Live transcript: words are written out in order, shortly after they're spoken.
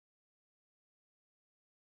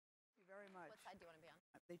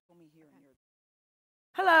They told me here and here.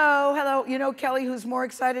 Hello, hello. You know, Kelly, who's more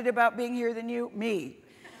excited about being here than you? Me.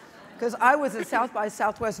 Because I was a South by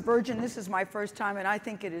Southwest virgin. This is my first time, and I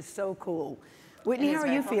think it is so cool. Whitney, how are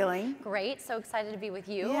you feeling? Great. So excited to be with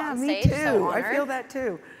you on stage. Me too. So I feel that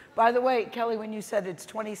too. By the way, Kelly, when you said it's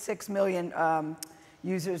 26 million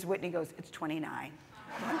users, Whitney goes, it's 29.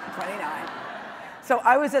 29. So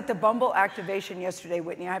I was at the Bumble activation yesterday,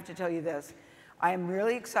 Whitney. I have to tell you this. I am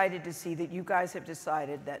really excited to see that you guys have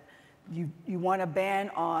decided that you want a ban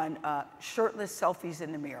on shirtless selfies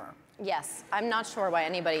in the mirror. Yes, I'm not sure why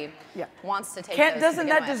anybody wants to take those. Doesn't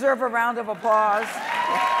that deserve a round of applause?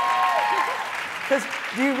 Because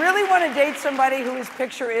do you really want to date somebody whose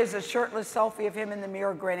picture is a shirtless selfie of him in the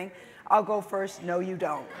mirror grinning? I'll go first. No, you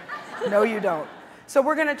don't. No, you don't. So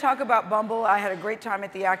we're going to talk about Bumble. I had a great time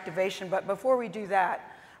at the activation, but before we do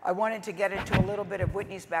that, I wanted to get into a little bit of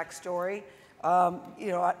Whitney's backstory.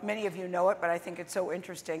 You know, many of you know it, but I think it's so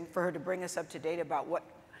interesting for her to bring us up to date about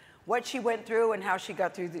what she went through and how she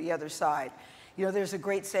got through the other side. You know, there's a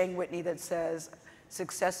great saying, Whitney, that says,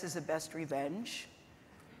 success is the best revenge.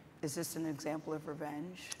 Is this an example of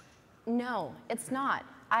revenge? No, it's not.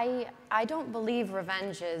 I don't believe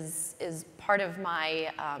revenge is part of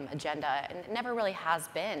my agenda, and it never really has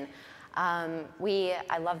been.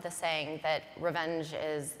 I love the saying that revenge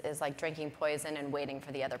is like drinking poison and waiting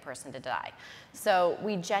for the other person to die. So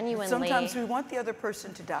we genuinely... Sometimes we want the other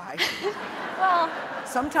person to die. Well...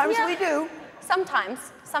 Sometimes we do.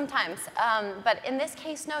 Sometimes. But in this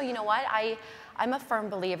case, no, you know what? I'm a firm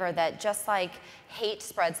believer that just like hate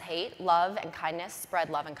spreads hate, love and kindness spread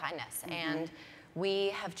love and kindness. Mm-hmm. And we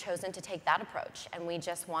have chosen to take that approach, and we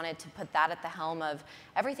just wanted to put that at the helm of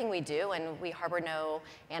everything we do, and we harbor no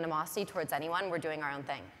animosity towards anyone. We're doing our own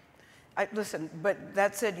thing. Listen, but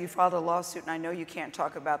that said, you filed a lawsuit, and I know you can't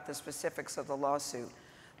talk about the specifics of the lawsuit,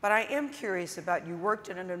 but I am curious about you worked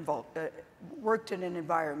in an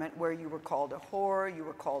environment where you were called a whore, you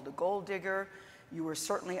were called a gold digger, you were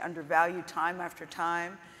certainly undervalued time after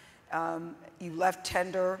time. You left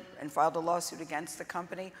Tinder and filed a lawsuit against the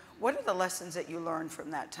company. What are the lessons that you learned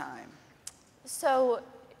from that time? So,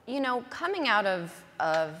 you know, coming out of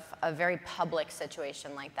a very public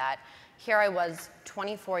situation like that, here I was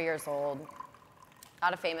 24 years old,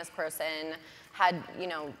 not a famous person, had, you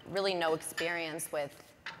know, really no experience with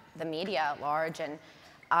the media at large, and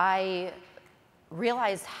I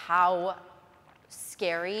realized how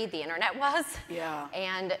scary the internet was. Yeah.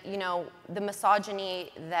 And, you know, the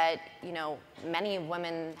misogyny that, you know, many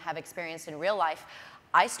women have experienced in real life,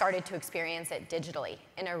 I started to experience it digitally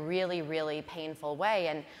in a really, really painful way.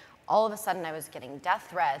 And all of a sudden I was getting death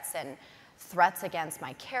threats and threats against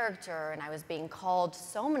my character, and I was being called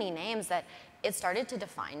so many names that it started to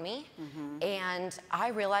define me. Mm-hmm. And I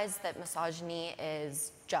realized that misogyny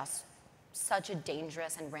is just such a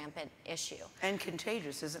dangerous and rampant issue. And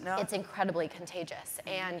contagious, is it not? It's incredibly contagious. Mm-hmm.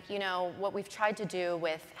 And, you know, what we've tried to do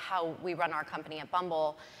with how we run our company at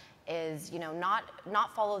Bumble is, you know,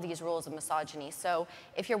 not follow these rules of misogyny. So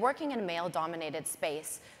if you're working in a male-dominated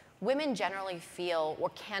space, women generally feel or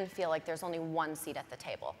can feel like there's only one seat at the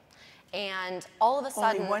table. And all of a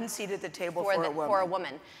sudden... Only one seat at the table for a woman. For a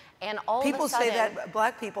woman. And all people of a sudden... say that,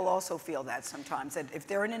 black people also feel that sometimes, that if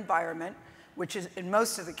they're in an environment, which is, in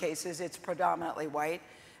most of the cases, it's predominantly white,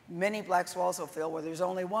 many blacks will also feel, well, there's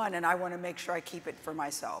only one, and I want to make sure I keep it for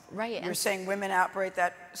myself. Right. You're saying women operate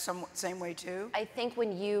that same way too? I think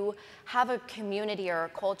when you have a community or a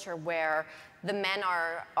culture where the men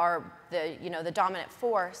are the, you know, the dominant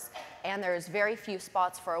force, and there's very few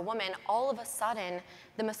spots for a woman, all of a sudden,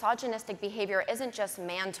 the misogynistic behavior isn't just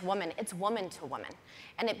man to woman, it's woman to woman.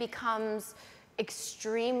 And it becomes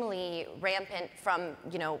extremely rampant from,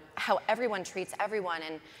 you know, how everyone treats everyone.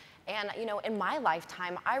 And you know, in my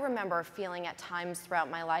lifetime, I remember feeling at times throughout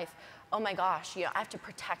my life, oh my gosh, you know, I have to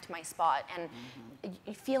protect my spot, and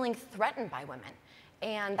feeling threatened by women.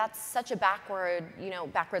 And that's such a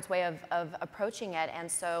backwards way of approaching it. And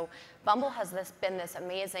so Bumble has been this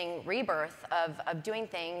amazing rebirth of doing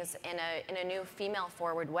things in a new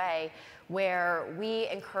female-forward way, where we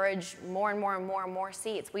encourage more and more and more and more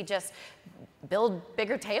seats. We just build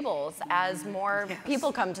bigger tables as more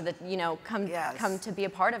people come to the, you know, come to be a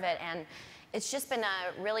part of it. And it's just been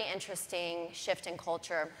a really interesting shift in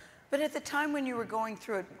culture. But at the time when you were going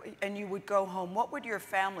through it and you would go home, what would your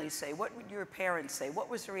family say? What would your parents say? What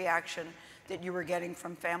was the reaction that you were getting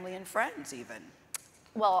from family and friends even?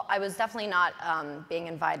 Well, I was definitely not being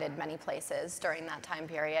invited many places during that time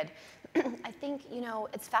period. I think, you know,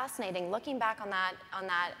 it's fascinating looking back on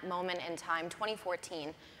that moment in time,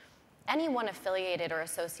 2014. anyone affiliated or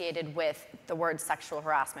associated with the word sexual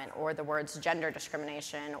harassment or the words gender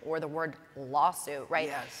discrimination or the word lawsuit, right?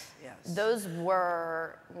 Yes, yes. Those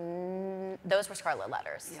were scarlet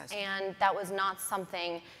letters. Yes. And that was not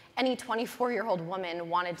something any 24-year-old woman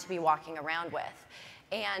wanted to be walking around with.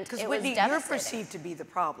 And it was Whitney, devastating. you're perceived to be the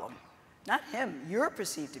problem. Not him, you're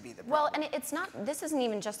perceived to be the problem. Well, and it's not, this isn't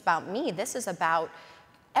even just about me. This is about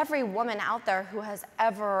every woman out there who has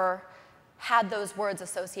ever had those words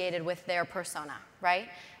associated with their persona, right?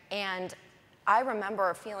 And I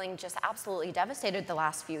remember feeling just absolutely devastated the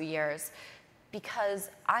last few years because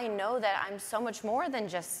I know that I'm so much more than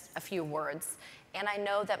just a few words. And I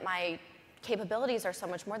know that my capabilities are so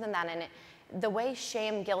much more than that. And the way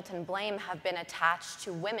shame, guilt, and blame have been attached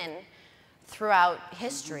to women throughout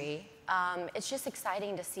history, it's just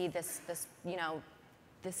exciting to see this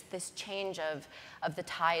change of the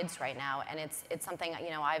tides right now, and it's something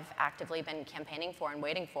I've actively been campaigning for and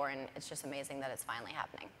waiting for, and it's just amazing that it's finally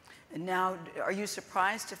happening. And now, are you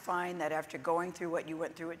surprised to find that after going through what you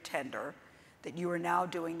went through at Tinder, that you are now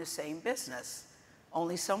doing the same business,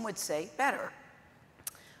 only some would say better?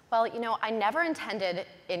 Well, I never intended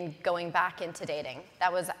in going back into dating.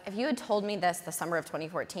 That was, if you had told me this the summer of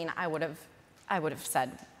 2014, I would have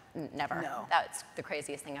said never. No. That's the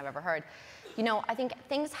craziest thing I've ever heard. I think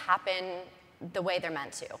things happen the way they're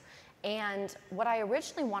meant to. And what I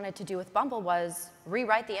originally wanted to do with Bumble was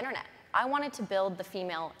rewrite the internet. I wanted to build the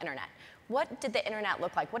female internet. What did the internet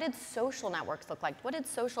look like? What did social networks look like? What did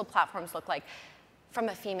social platforms look like from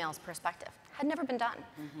a female's perspective? Had never been done.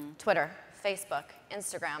 Twitter, Facebook,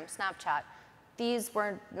 Instagram, Snapchat, these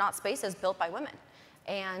were not spaces built by women.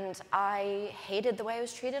 And I hated the way I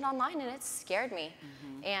was treated online, and it scared me.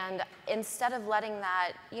 And instead of letting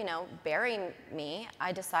that, bury me,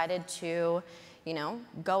 I decided to,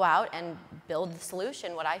 go out and build the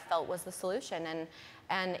solution, what I felt was the solution.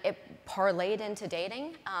 And it parlayed into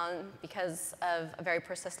dating because of a very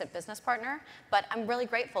persistent business partner. But I'm really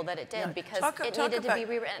grateful that it did because it needed to be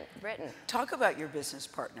rewritten. Talk about your business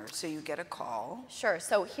partner. So you get a call. Sure.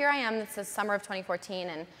 So here I am. This is summer of 2014,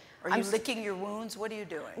 and are you licking your wounds? What are you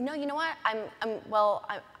doing? No, you know what?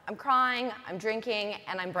 I'm crying, I'm drinking,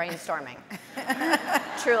 and I'm brainstorming.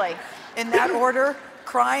 Truly. In that order?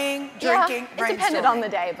 Crying, drinking, brainstorming. It depended on the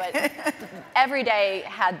day, but every day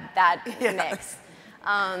had that mix.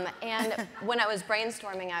 And when I was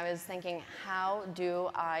brainstorming, I was thinking, how do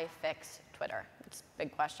I fix Twitter? It's a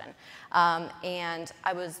big question. And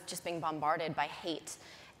I was just being bombarded by hate.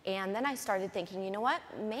 And then I started thinking, you know what?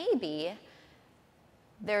 Maybe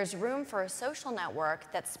there's room for a social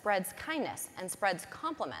network that spreads kindness and spreads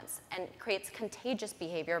compliments and creates contagious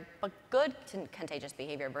behavior, but good contagious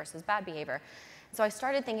behavior versus bad behavior. So I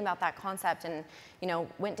started thinking about that concept and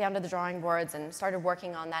went down to the drawing boards and started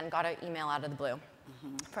working on that and got an email out of the blue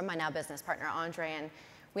from my now business partner, Andre. And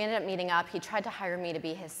we ended up meeting up. He tried to hire me to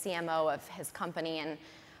be his CMO of his company. And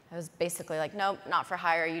I was basically like, nope, not for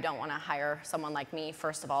hire. You don't want to hire someone like me,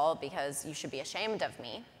 first of all, because you should be ashamed of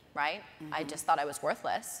me. Right? I just thought I was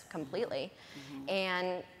worthless completely.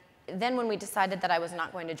 And then when we decided that I was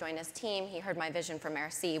not going to join his team, he heard my vision for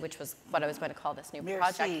Merci, which was what I was going to call this new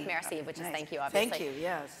project, Merci, which is thank you, obviously. Thank you,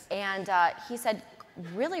 yes. And he said,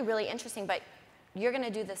 really, really interesting, but you're going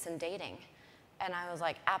to do this in dating. And I was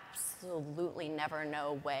like, absolutely never,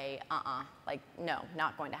 no way, like, no,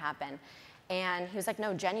 not going to happen. And he was like,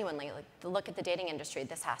 no, genuinely, like, look at the dating industry.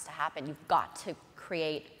 This has to happen. You've got to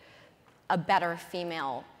create a better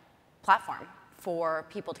female platform for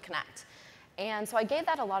people to connect. And so I gave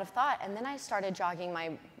that a lot of thought, and then I started jogging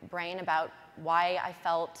my brain about why I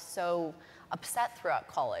felt so upset throughout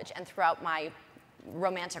college and throughout my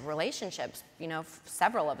romantic relationships,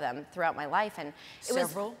 several of them throughout my life. And it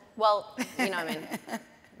Several? Well, I mean,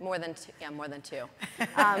 more than two.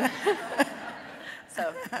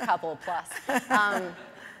 So a couple plus.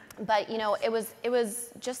 But it was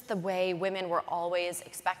just the way women were always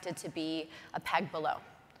expected to be a peg below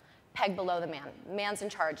the man. Man's in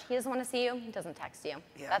charge. He doesn't want to see you, he doesn't text you.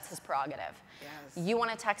 Yes. That's his prerogative. Yes. You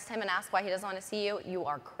want to text him and ask why he doesn't want to see you, you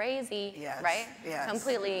are crazy, yes. right? Yes.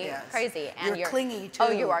 Completely yes. crazy. And you're clingy too.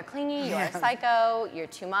 Oh, you are clingy, you're a psycho, you're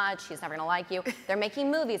too much, he's never going to like you. They're making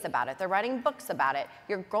movies about it, they're writing books about it.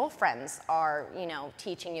 Your girlfriends are,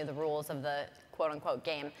 teaching you the rules of the quote-unquote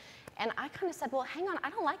game. And I kind of said, well, hang on, I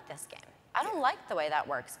don't like this game. I don't like the way that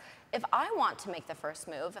works. If I want to make the first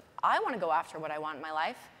move, if I want to go after what I want in my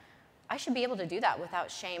life, I should be able to do that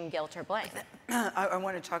without shame, guilt, or blame. I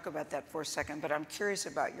want to talk about that for a second, but I'm curious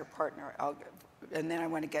about your partner, and then I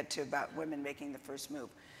want to get to about women making the first move.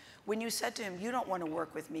 When you said to him, you don't want to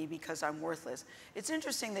work with me because I'm worthless, it's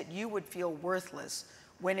interesting that you would feel worthless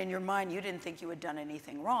when in your mind you didn't think you had done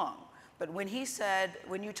anything wrong. But when he said,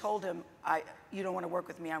 when you told him, you don't want to work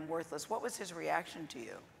with me, I'm worthless, what was his reaction to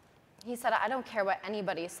you? He said, I don't care what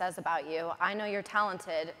anybody says about you. I know you're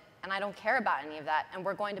talented, and I don't care about any of that, and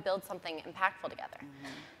we're going to build something impactful together.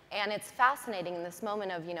 And it's fascinating in this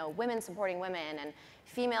moment of, women supporting women and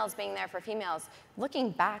females being there for females.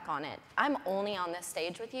 Looking back on it, I'm only on this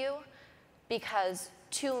stage with you because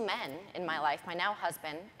 2 men in my life, my now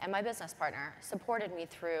husband and my business partner, supported me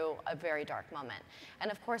through a very dark moment.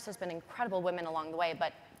 And of course, there's been incredible women along the way,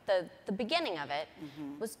 but the beginning of it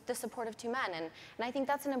was the support of 2 men. And I think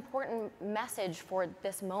that's an important message for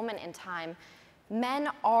this moment in time. Men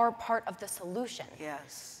are part of the solution.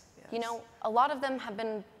 Yes. A lot of them have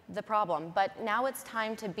been the problem, but now it's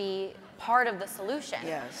time to be part of the solution.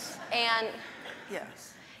 Yes. And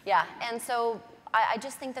yes. Yeah, and so I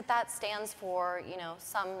just think that stands for,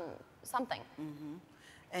 something.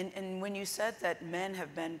 And when you said that men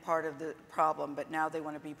have been part of the problem, but now they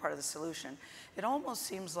want to be part of the solution, it almost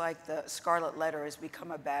seems like the Scarlet Letter has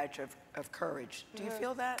become a badge of courage. Do you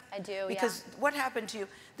feel that? I do, because what happened to you,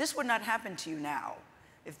 this would not happen to you now.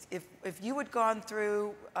 If you had gone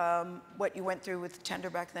through what you went through with Tender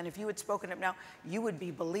back then, if you had spoken up now, you would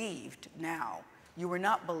be believed now. You were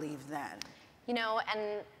not believed then.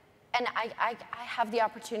 And I have the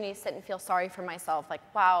opportunity to sit and feel sorry for myself, like,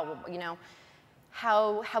 wow,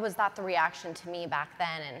 how was that the reaction to me back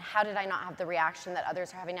then, and how did I not have the reaction that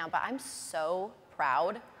others are having now? But I'm so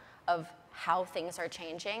proud of how things are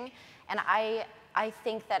changing, and I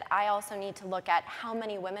think that I also need to look at how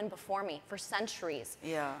many women before me for centuries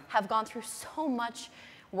have gone through so much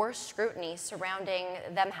worse scrutiny surrounding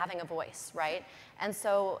them having a voice, right? And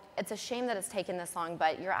so it's a shame that it's taken this long,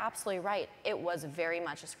 but you're absolutely right. It was very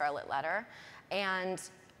much a Scarlet Letter, and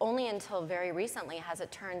only until very recently has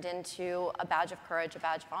it turned into a badge of courage, a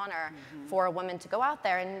badge of honor for a woman to go out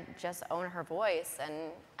there and just own her voice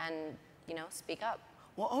and speak up.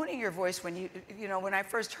 Well, owning your voice, when when I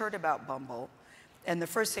first heard about Bumble, and the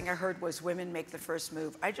first thing I heard was women make the first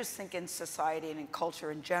move, I just think in society and in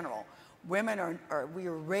culture in general, women we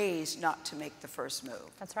are raised not to make the first move.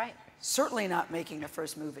 That's right. Certainly not making the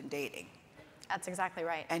first move in dating. That's exactly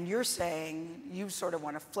right. And you're saying you sort of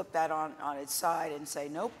want to flip that on its side and say,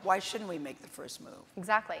 nope, why shouldn't we make the first move?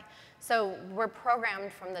 Exactly. So we're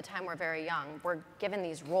programmed from the time we're very young. We're given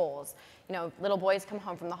these roles. Little boys come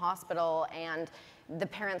home from the hospital and the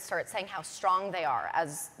parents start saying how strong they are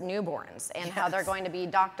as newborns and how they're going to be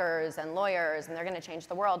doctors and lawyers and they're going to change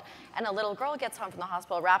the world. And a little girl gets home from the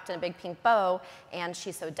hospital wrapped in a big pink bow and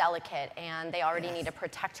she's so delicate and they already need to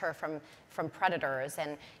protect her from predators.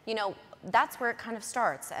 And, that's where it kind of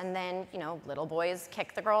starts. And then, little boys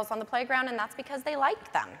kick the girls on the playground and that's because they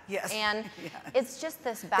like them. Yes. And it's just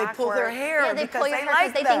this backward. They pull their hair yeah, they because pull your they hair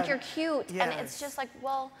like because they them. think you're cute. Yes. And it's just like,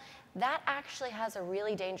 well, that actually has a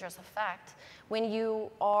really dangerous effect when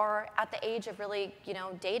you are at the age of really,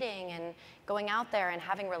 dating and going out there and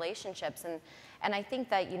having relationships. And I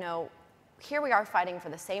think that, here we are fighting for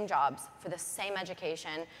the same jobs, for the same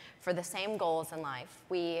education, for the same goals in life.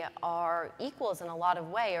 We are equals in a lot of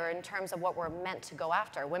ways, or in terms of what we're meant to go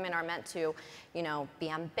after. Women are meant to, be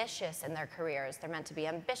ambitious in their careers. They're meant to be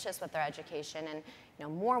ambitious with their education.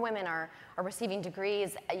 And, more women are receiving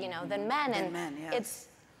degrees, than men. Than men, yes.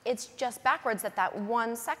 It's just backwards that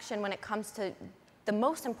one section when it comes to the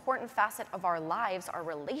most important facet of our lives, our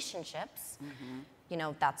relationships.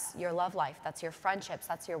 That's your love life, that's your friendships,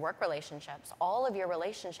 that's your work relationships. All of your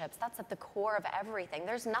relationships, that's at the core of everything.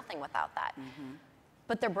 There's nothing without that.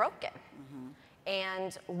 But they're broken.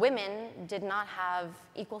 And women did not have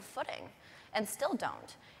equal footing and still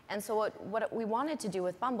don't. And so what we wanted to do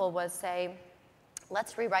with Bumble was say,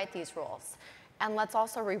 let's rewrite these rules. And let's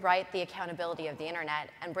also rewrite the accountability of the internet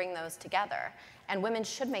and bring those together. And women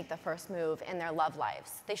should make the first move in their love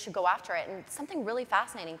lives. They should go after it. And something really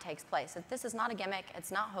fascinating takes place. This is not a gimmick.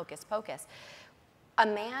 It's not hocus pocus. A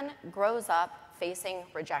man grows up facing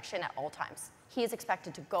rejection at all times. He is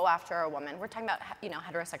expected to go after a woman. We're talking about,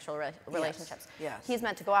 heterosexual relationships. Yes. He's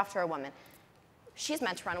meant to go after a woman. She's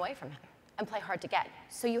meant to run away from him and play hard to get.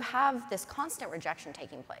 So you have this constant rejection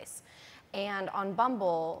taking place. And on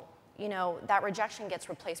Bumble, that rejection gets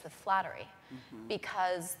replaced with flattery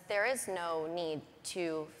because there is no need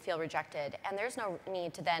to feel rejected and there's no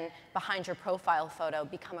need to then, behind your profile photo,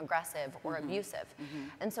 become aggressive or abusive.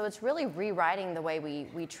 And so it's really rewriting the way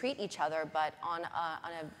we treat each other, but on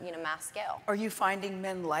a mass scale. Are you finding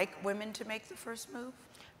men like women to make the first move?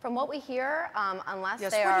 From what we hear, unless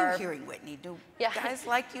yes, they what are... are you hearing, Whitney? Do guys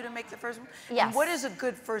like you to make the first move? Yes. And what is a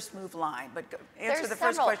good first move line? But answer the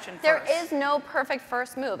first question first. There is no perfect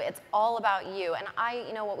first move. It's all about you. And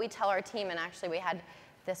what we tell our team, and actually we had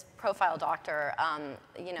this profile doctor,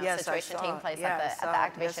 Yes, situation taking place yes, at the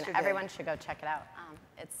activation. yesterday. Everyone should go check it out.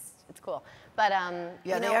 It's cool. But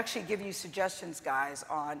yeah, they actually give you suggestions, guys,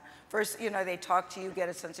 on first, they talk to you, get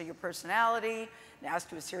a sense of your personality, and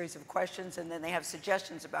ask you a series of questions, and then they have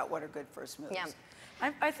suggestions about what are good first moves. Yeah.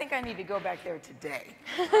 I think I need to go back there today.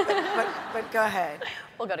 but go ahead.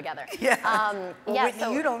 We'll go together. Yeah. Well, Whitney,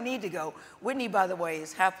 so you don't need to go. Whitney, by the way,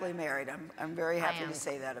 is happily married. I'm very happy to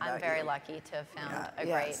say that about you. I'm very lucky to have found a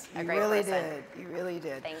you great really person. did. You really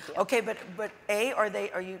did. Thank you. Okay, but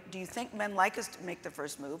do you think men like us to make the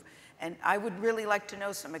first move? And I would really like to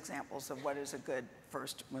know some examples of what is a good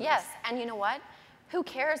first move. Yes, and you know what? Who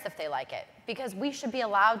cares if they like it? Because we should be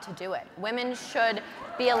allowed to do it. Women should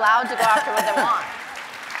be allowed to go after what they want.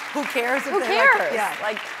 Who cares if Who they cares?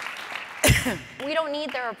 like it? Yeah. Like, we don't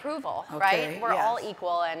need their approval, right? We're all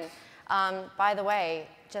equal. And by the way,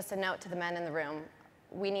 just a note to the men in the room,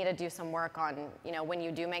 we need to do some work on, when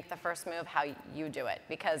you do make the first move, how you do it,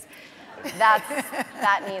 because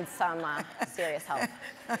that needs some serious help.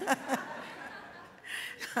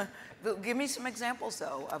 Give me some examples,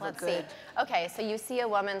 though, of Let's a good... see. Okay, so you see a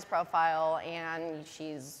woman's profile, and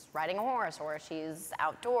she's riding a horse, or she's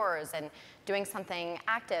outdoors and doing something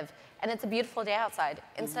active, and it's a beautiful day outside.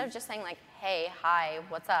 Instead of just saying, like, hey, hi,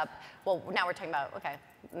 what's up? Well, now we're talking about, okay,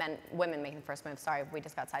 women making the first move. Sorry, we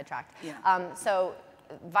just got sidetracked. Yeah. So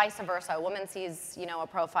vice versa, a woman sees, a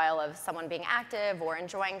profile of someone being active or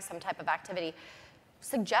enjoying some type of activity,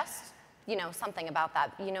 suggest something about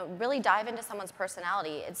that. Really dive into someone's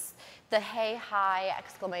personality. It's the hey, hi,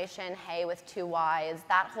 exclamation, hey with 2 Y's,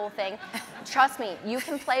 that whole thing. Trust me, you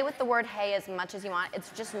can play with the word hey as much as you want.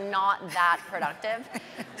 It's just not that productive.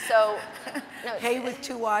 So, no, hey with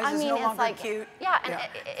 2 Y's is no longer cute. Yeah, and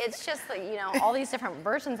it's just, all these different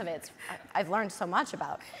versions of it. I've learned so much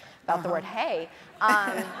about the word hey.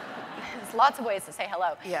 There's lots of ways to say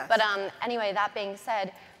hello. Yes. But anyway, that being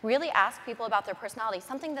said, really ask people about their personality.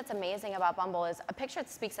 Something that's amazing about Bumble is a picture that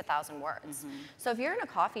speaks 1,000 words. So if you're in a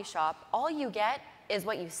coffee shop, all you get is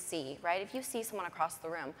what you see, right? If you see someone across the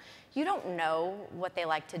room, you don't know what they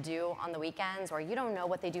like to do on the weekends, or you don't know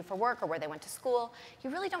what they do for work or where they went to school. You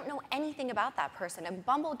really don't know anything about that person. And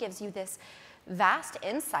Bumble gives you this vast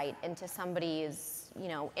insight into somebody's,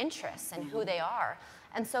 interests and who they are.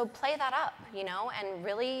 And so play that up, and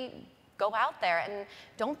really go out there and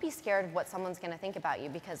don't be scared of what someone's going to think about you,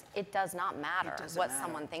 because it does not matter what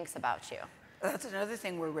someone thinks about you. That's another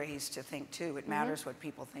thing we're raised to think, too. It matters what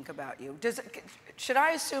people think about you. Should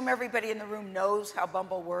I assume everybody in the room knows how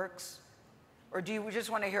Bumble works? Or do you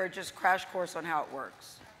just want to hear just crash course on how it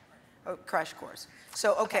works? Oh, crash course.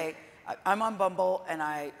 So, okay, I'm on Bumble, and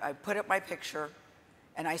I put up my picture,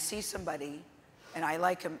 and I see somebody, and I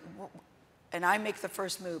like him, and I make the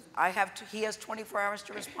first move. He has 24 hours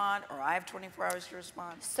to respond, or I have 24 hours to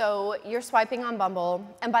respond? So you're swiping on Bumble,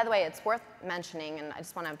 and by the way, it's worth mentioning, and I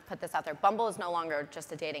just want to put this out there, Bumble is no longer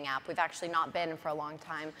just a dating app. We've actually not been for a long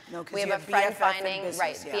time. No, 'cause we have you a friend BFF finding, business,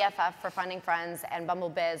 right, yeah. BFF for finding friends, and Bumble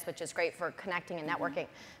Biz, which is great for connecting and networking.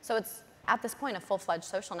 So it's, at this point, a full-fledged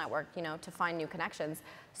social network, to find new connections.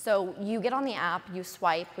 So you get on the app, you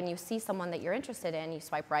swipe. When you see someone that you're interested in, you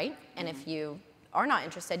swipe right, and if you are not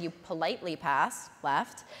interested, you politely pass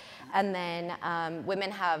left, and then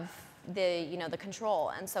women have the control,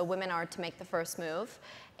 and so women are to make the first move,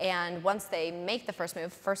 and once they make the first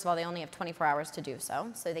move, first of all, they only have 24 hours to do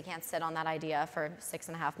so they can't sit on that idea for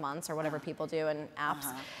 6.5 months or whatever people do in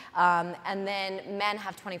apps, and then men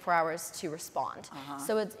have 24 hours to respond.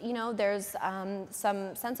 So it's, there's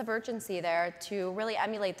some sense of urgency there to really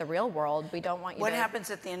emulate the real world. We don't want you What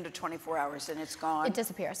happens at the end of 24 hours and it's gone? It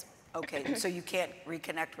disappears. Okay, so you can't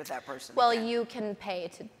reconnect with that person? Well, again. you can pay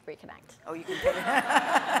to reconnect. Oh, you can pay.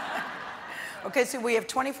 Okay, so we have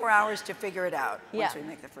 24 hours to figure it out once we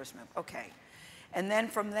make the first move. Okay. And then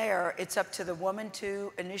from there, it's up to the woman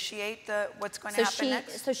to initiate what's going to happen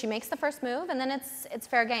next? So she makes the first move, and then it's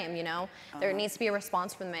fair game, There needs to be a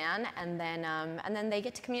response from the man, and then they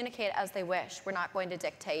get to communicate as they wish. We're not going to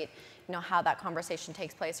dictate, how that conversation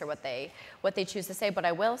takes place or what they choose to say. But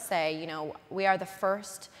I will say, we are the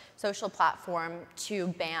first social platform to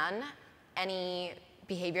ban any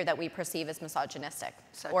behavior that we perceive as misogynistic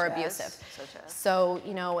or abusive. So,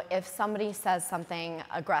 if somebody says something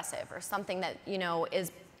aggressive or something that,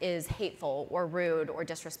 is hateful or rude or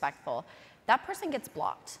disrespectful, that person gets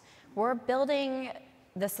blocked. We're building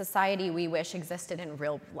the society we wish existed in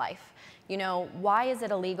real life. Why is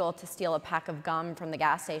it illegal to steal a pack of gum from the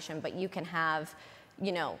gas station, but you can have,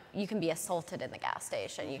 you can be assaulted in the gas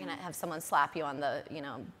station. You can have someone slap you on the,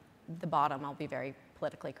 the bottom. I'll be very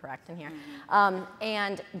politically correct in here.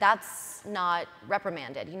 And that's not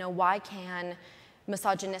reprimanded. Why can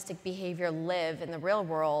misogynistic behavior live in the real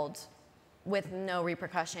world with no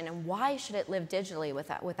repercussion, and why should it live digitally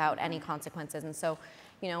without any consequences? And so,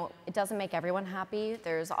 you know, it doesn't make everyone happy.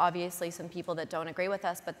 There's obviously some people that don't agree with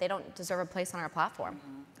us, but they don't deserve a place on our platform.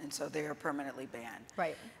 And so they are permanently banned.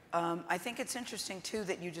 Right. I think it's interesting too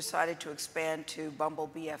that you decided to expand to Bumble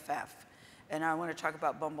BFF. And I want to talk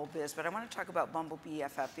about Bumble Biz, but I want to talk about Bumble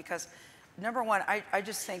BFF because, number one, I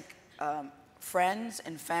just think friends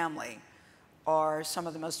and family are some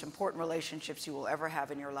of the most important relationships you will ever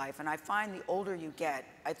have in your life. And I find the older you get,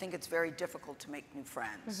 I think it's very difficult to make new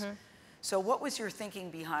friends. So what was your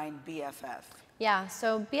thinking behind BFF? Yeah,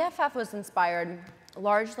 so BFF was inspired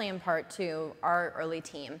largely in part to our early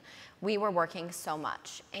team. We were working so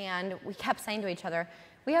much, and we kept saying to each other,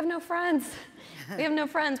 we have no friends. We have no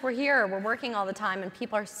friends. We're here. We're working all the time, and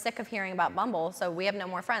people are sick of hearing about Bumble, so we have no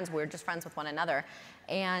more friends. We're just friends with one another.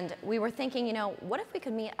 And we were thinking, you know, what if we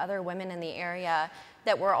could meet other women in the area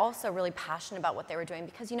that were also really passionate about what they were doing?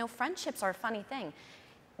 Because, you know, friendships are a funny thing.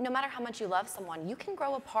 No matter how much you love someone, you can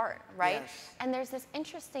grow apart, right? Yes. And there's this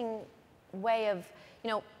interesting way of, you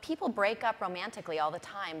know, people break up romantically all the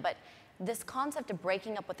time, but this concept of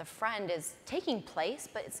breaking up with a friend is taking place,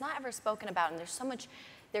 but it's not ever spoken about, and there's so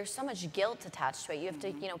much guilt attached to it. You have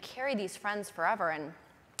to, you know, carry these friends forever, and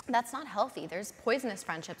that's not healthy. There's poisonous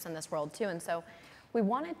friendships in this world too, and so we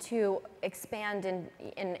wanted to expand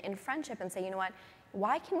in friendship and say, you know what,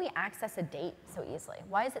 why can we access a date so easily?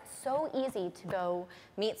 Why is it so easy to go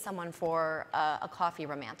meet someone for a coffee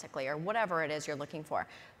romantically or whatever it is you're looking for?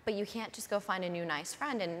 But you can't just go find a new nice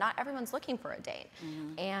friend, and not everyone's looking for a date.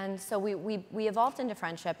 And so we evolved into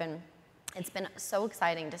friendship, and it's been so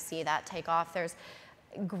exciting to see that take off. There's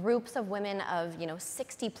groups of women of, you know,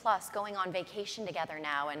 60 plus going on vacation together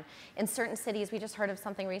now, and in certain cities, we just heard of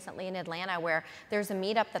something recently in Atlanta where there's a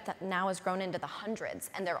meetup that now has grown into the hundreds,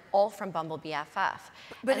 and they're all from Bumble BFF.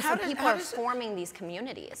 But and so people are forming these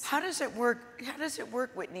communities. How does it work? How does it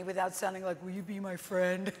work, Whitney, without sounding like, will you be my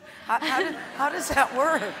friend? How does that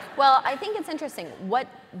work? Well, I think it's interesting what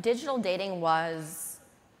digital dating was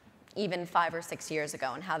even 5 or 6 years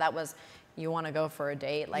ago, and how that was, you want to go for a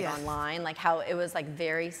date, like online, like how it was like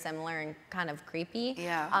very similar and kind of creepy.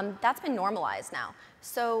 Yeah. That's been normalized now.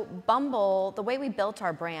 So Bumble, the way we built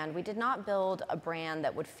our brand, we did not build a brand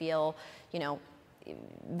that would feel, you know,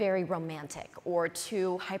 very romantic or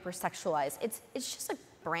too hypersexualized. It's just a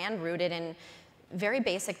brand rooted in very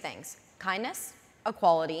basic things: kindness,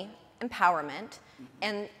 equality, empowerment,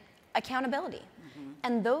 and accountability.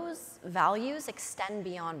 And those values extend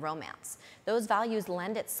beyond romance. Those values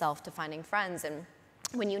lend itself to finding friends. And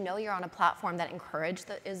when you know you're on a platform that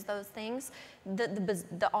encourages those things,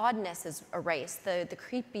 the oddness is erased. The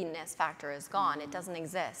creepiness factor is gone. It doesn't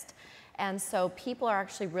exist. And so people are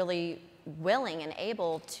actually really willing and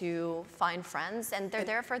able to find friends, and they're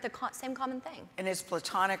there for the same common thing. And it's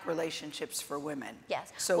platonic relationships for women.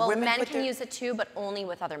 Yes. So well, women men can use it too, but only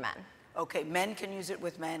with other men. Okay, men can use it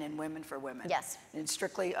with men and women for women. Yes. And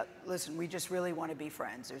strictly, listen, we just really want to be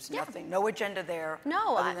friends. There's nothing, no agenda there.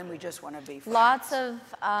 No. Other than we just want to be friends.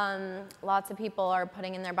 Lots of people are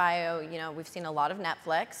putting in their bio, you know, we've seen a lot of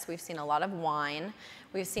Netflix, we've seen a lot of wine,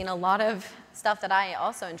 we've seen a lot of stuff that I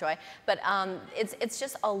also enjoy, but it's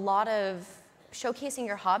just a lot of showcasing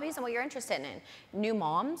your hobbies and what you're interested in. New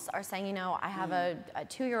moms are saying, you know, I have a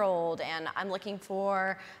 2-year-old and I'm looking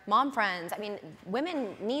for mom friends. I mean,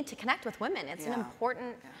 women need to connect with women. It's an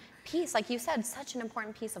important piece, like you said, such an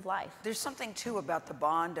important piece of life. There's something too about the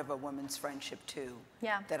bond of a woman's friendship too,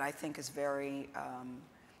 that I think is very,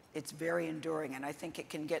 it's very enduring, and I think it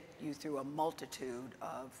can get you through a multitude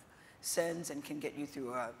of sins and can get you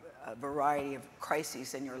through a variety of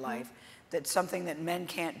crises in your life. That's something that men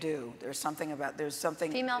can't do. There's something.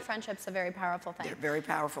 Female friendship's a very powerful thing. They're very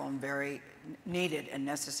powerful and very needed and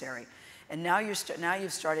necessary. And now you've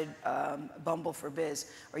started Bumble for Biz.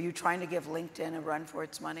 Are you trying to give LinkedIn a run for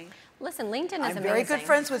its money? Listen, LinkedIn is amazing. I'm very good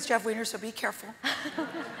friends with Jeff Weiner, so be careful.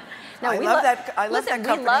 No, I love that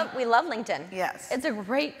company. We love LinkedIn. Yes. It's a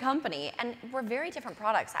great company, and we're very different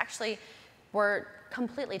products. Actually, we're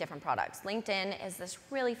completely different products. LinkedIn is this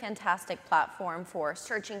really fantastic platform for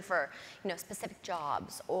searching for, you know, specific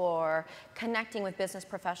jobs or connecting with business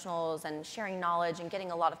professionals and sharing knowledge and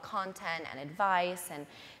getting a lot of content and advice, and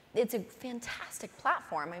it's a fantastic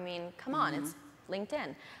platform. I mean, come on, it's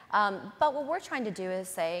LinkedIn. But what we're trying to do is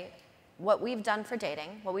say, what we've done for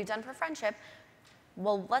dating, what we've done for friendship,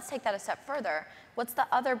 well, let's take that a step further. What's the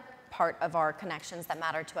other part of our connections that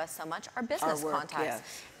matter to us so much? Our business contacts.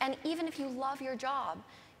 Yes. And even if you love your job,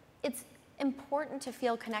 it's important to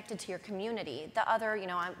feel connected to your community. The other,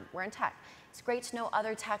 we're in tech. It's great to know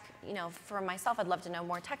other tech, for myself, I'd love to know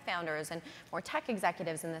more tech founders and more tech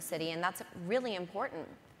executives in the city, and that's really important.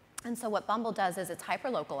 And so what Bumble does is it's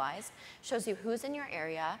hyper-localized, shows you who's in your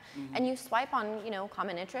area, and you swipe on,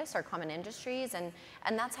 common interests or common industries, and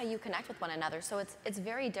that's how you connect with one another. So it's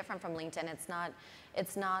very different from LinkedIn. It's not,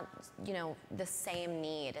 the same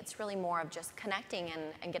need. It's really more of just connecting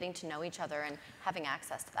and getting to know each other and having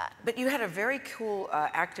access to that. But you had a very cool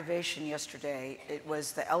activation yesterday. It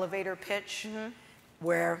was the elevator pitch,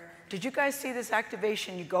 where, did you guys see this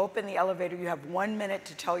activation? You go up in the elevator, you have 1 minute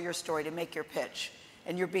to tell your story, to make your pitch,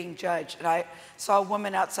 and you're being judged. And I saw a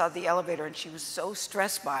woman outside the elevator, and she was so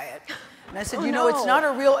stressed by it. And I said, it's not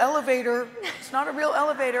a real elevator. It's not a real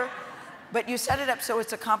elevator. But you set it up so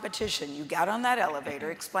it's a competition. You got on that elevator.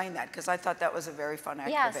 Explain that, because I thought that was a very fun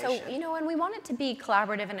activation. Yeah, so, and we want it to be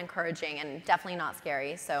collaborative and encouraging and definitely not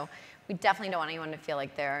scary. So we definitely don't want anyone to feel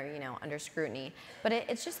like they're, under scrutiny. But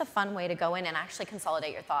it's just a fun way to go in and actually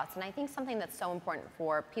consolidate your thoughts. And I think something that's so important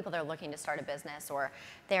for people that are looking to start a business, or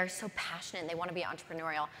they're so passionate and they want to be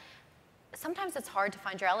entrepreneurial, sometimes it's hard to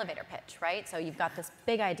find your elevator pitch, right? So you've got this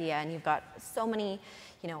big idea and you've got so many,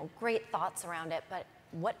 great thoughts around it, but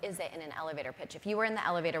what is it in an elevator pitch? If you were in the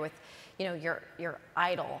elevator with, your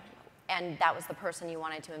idol, and that was the person you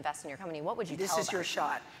wanted to invest in your company, what would you tell them? This is your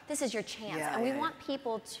shot. This is your chance. Yeah, and we want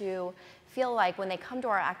people to feel like when they come to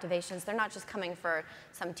our activations, they're not just coming for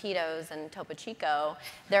some Tito's and Topo Chico.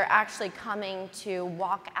 They're actually coming to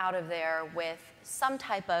walk out of there with some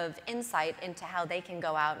type of insight into how they can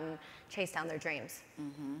go out and chase down their dreams.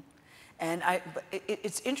 And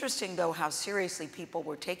it's interesting, though, how seriously people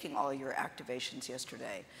were taking all your activations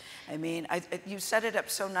yesterday. I mean, you set it up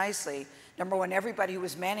so nicely. Number one, everybody who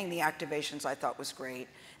was manning the activations I thought was great,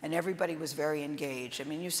 and everybody was very engaged. I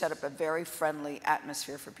mean, you set up a very friendly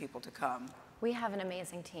atmosphere for people to come. We have an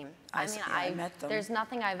amazing team. I met them. There's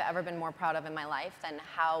nothing I've ever been more proud of in my life than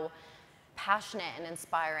how passionate and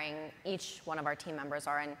inspiring each one of our team members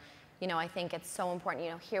are. And I think it's so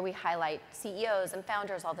important. Here we highlight CEOs and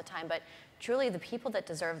founders all the time, but truly the people that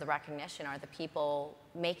deserve the recognition are the people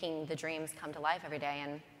making the dreams come to life every day.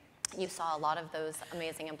 And you saw a lot of those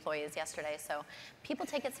amazing employees yesterday. So people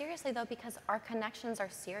take it seriously, though, because our connections are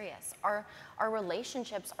serious. Our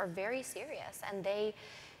relationships are very serious, and they,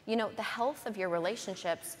 the health of your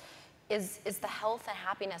relationships is the health and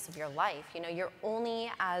happiness of your life. You're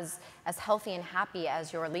only as healthy and happy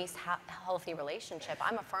as your least healthy relationship.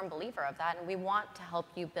 I'm a firm believer of that, and we want to help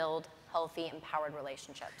you build healthy, empowered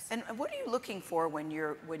relationships. And what are you looking for when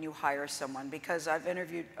you hire someone? Because I've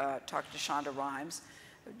talked to Shonda Rhimes.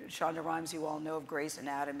 Shonda Rhimes, you all know of Grey's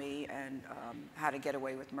Anatomy and How to Get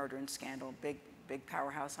Away with Murder and Scandal, big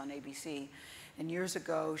powerhouse on ABC. And years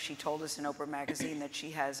ago, she told us in Oprah Magazine that she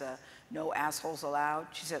has a no assholes allowed.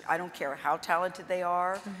 She said, I don't care how talented they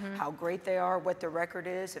are, how great they are, what their record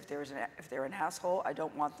is. If they're an asshole, I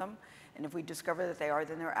don't want them. And if we discover that they are,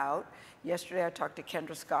 then they're out. Yesterday, I talked to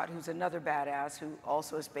Kendra Scott, who's another badass, who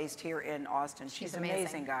also is based here in Austin. She's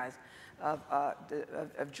amazing, guys,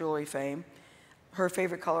 of jewelry fame. Her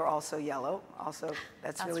favorite color, also yellow. Also,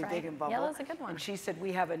 that's really big in Bumble. Yellow's a good one. And she said,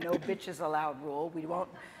 we have a no bitches allowed rule. We won't,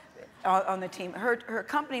 on the team. Her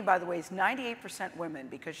company, by the way, is 98% women,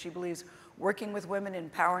 because she believes working with women,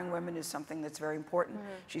 empowering women is something that's very important.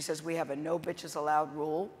 She says we have a no bitches allowed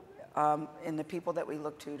rule in the people that we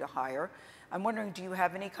look to hire. I'm wondering, do you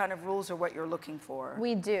have any kind of rules or what you're looking for?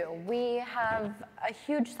 We do. We have a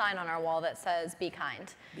huge sign on our wall that says, be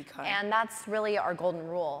kind. Be kind. And that's really our golden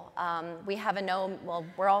rule. We have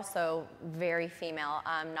we're also very female,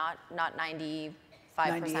 not 95%,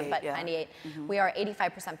 but 98. We are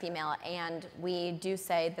 85% female, and we do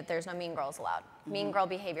say that there's no mean girls allowed. Mean girl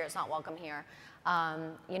behavior is not welcome here.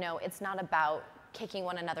 It's not about kicking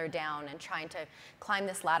one another down and trying to climb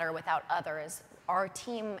this ladder without others. Our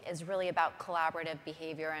team is really about collaborative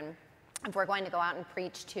behavior, and if we're going to go out and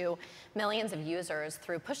preach to millions of users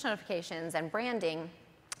through push notifications and branding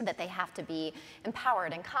that they have to be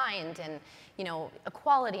empowered and kind and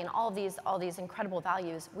equality and all these incredible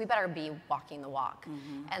values, we better be walking the walk.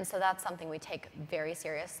 And so that's something we take very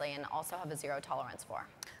seriously and also have a zero tolerance for.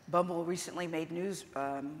 Bumble recently made news.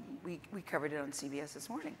 We covered it on CBS this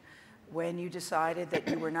morning, when you decided that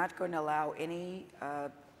you were not going to allow any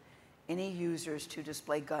users to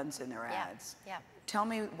display guns in their ads. Yeah. Tell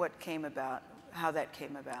me how that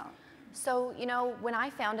came about. So, when I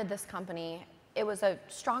founded this company, it was a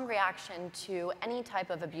strong reaction to any type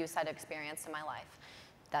of abuse I'd experienced in my life.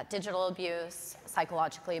 That digital abuse,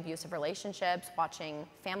 psychologically abusive relationships, watching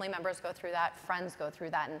family members go through that, friends go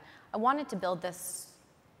through that, and I wanted to build this,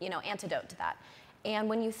 antidote to that. And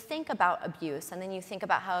when you think about abuse, and then you think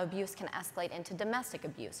about how abuse can escalate into domestic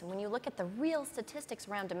abuse, and when you look at the real statistics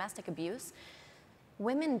around domestic abuse,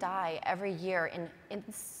 women die every year in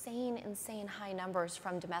insane high numbers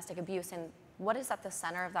from domestic abuse. And what is at the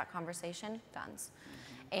center of that conversation? Guns.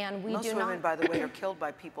 And we Most women, by the way, are killed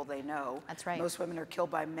by people they know. That's right. Most women are killed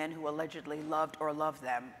by men who allegedly loved or love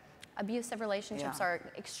them. Abusive relationships are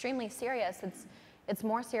extremely serious. It's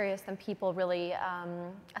more serious than people really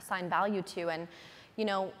assign value to. And you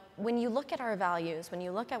know, when you look at our values, when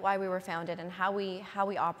you look at why we were founded and how we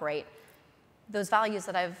operate, those values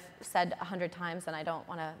that I've said 100 times, and I don't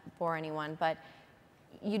want to bore anyone, but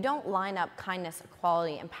you don't line up kindness,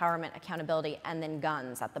 equality, empowerment, accountability, and then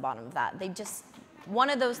guns at the bottom of that. They just, one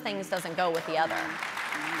of those things doesn't go with the other.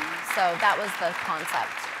 So that was the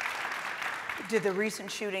concept. Did the recent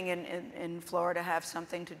shooting in Florida have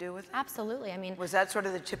something to do with it? Absolutely. I mean, was that sort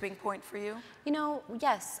of the tipping point for you? You know,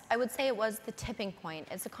 yes, I would say it was the tipping point.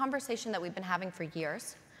 It's a conversation that we've been having for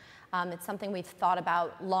years. It's something we've thought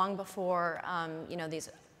about long before, you know, these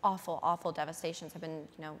awful devastations have been,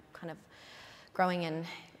 you know, kind of growing in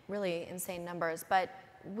really insane numbers. But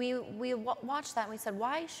we watched that and we said,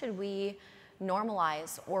 why should we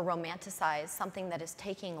normalize or romanticize something that is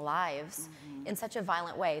taking lives in such a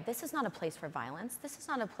violent way? This is not a place for violence. This is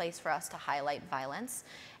not a place for us to highlight violence.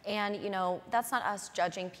 And you know, that's not us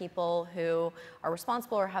judging people who are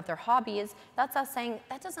responsible or have their hobbies. That's us saying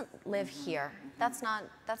that doesn't live here. That's not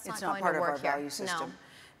going to work here. No.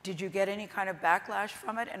 Did you get any kind of backlash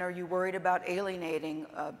from it? And are you worried about alienating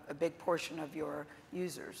a big portion of your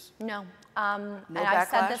users? No. No and backlash? I've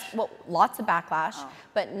said this, well, lots of backlash,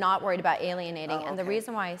 but not worried about alienating. Oh, and the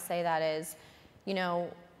reason why I say that is, you know,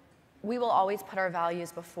 we will always put our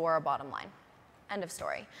values before our bottom line. End of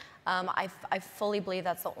story. I fully believe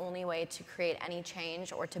that's the only way to create any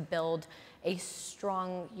change or to build a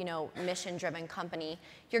strong, you know, mission-driven company.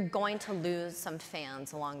 You're going to lose some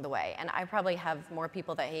fans along the way. And I probably have more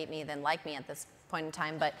people that hate me than like me at this point in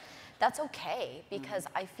time, but that's okay because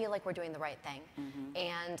I feel like we're doing the right thing.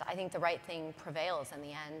 And I think the right thing prevails in the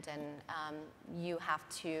end, and you have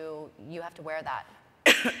to wear that.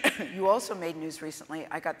 You also made news recently.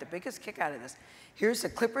 I got the biggest kick out of this. Here's the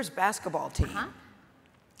Clippers basketball team.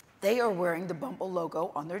 They are wearing the Bumble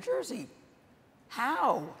logo on their jersey.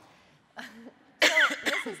 How? So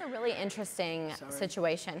this is a really interesting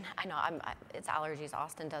situation. I know, it's allergies.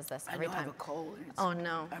 Austin does this every time. I have a cold. Oh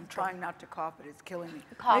no. I'm trying not to cough, but it's killing me.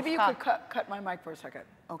 Cough, Maybe you cough. could cut my mic for a second.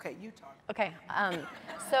 Okay, you talk. Okay.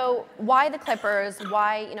 So why the Clippers?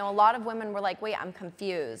 Why, you know, a lot of women were like, wait, I'm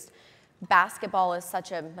confused. Basketball is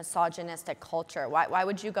such a misogynistic culture. Why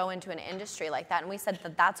would you go into an industry like that? And we said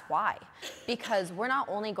that that's why. Because we're not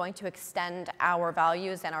only going to extend our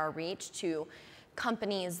values and our reach to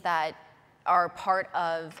companies that are part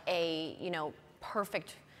of a, you know,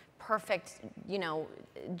 perfect, you know,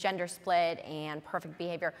 gender split and perfect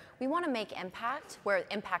behavior. We want to make impact where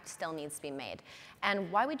impact still needs to be made.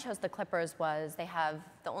 And why we chose the Clippers was they have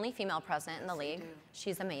the only female president in the league.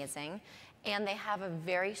 She's amazing. And they have a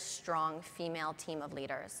very strong female team of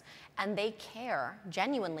leaders. And they care,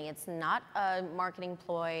 genuinely. It's not a marketing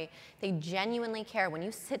ploy. They genuinely care. When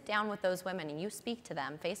you sit down with those women and you speak to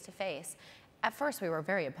them face to face, at first we were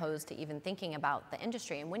very opposed to even thinking about the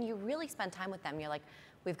industry. And when you really spend time with them, you're like,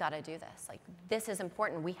 we've got to do this. Like, this is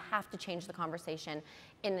important. We have to change the conversation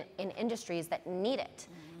in industries that need it.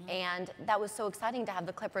 And that was so exciting to have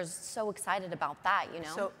the Clippers so excited about that, you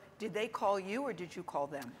know? So did they call you or did you call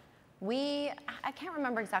them? I can't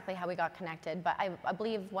remember exactly how we got connected, but I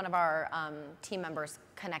believe one of our team members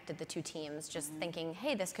connected the two teams, just thinking,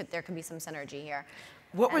 hey, there could be some synergy here.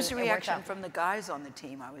 What was the reaction from the guys on the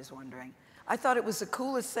team, I was wondering? I thought it was the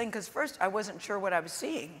coolest thing, because first I wasn't sure what I was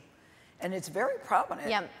seeing, and it's very prominent.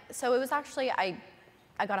 Yeah, so it was actually, I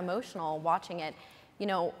got emotional watching it. You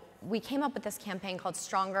know, we came up with this campaign called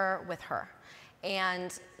Stronger with Her,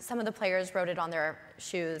 and some of the players wrote it on their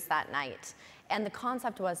shoes that night. And the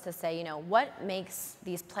concept was to say, you know, what makes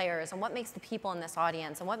these players and what makes the people in this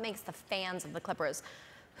audience and what makes the fans of the Clippers,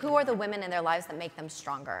 who are the women in their lives that make them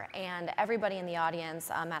stronger? And everybody in the audience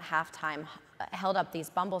at halftime held up these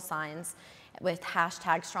Bumble signs with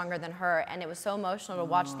hashtag Stronger Than Her, and it was so emotional to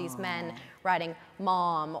watch these men writing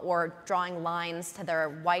mom or drawing lines to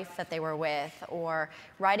their wife that they were with or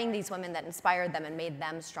writing these women that inspired them and made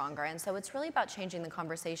them stronger. And so it's really about changing the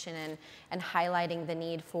conversation and highlighting the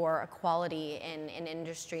need for equality in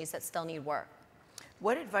industries that still need work.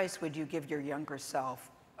 What advice would you give your younger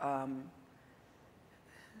self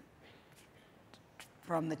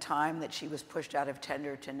from the time that she was pushed out of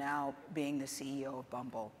Tinder to now being the CEO of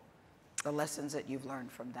Bumble? The lessons that you've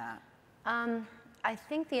learned from that? I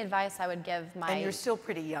think the advice I would give my... And you're still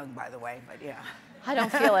pretty young, by the way, but yeah. I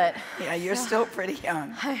don't feel it. Yeah, you're still pretty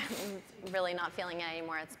young. I'm really not feeling it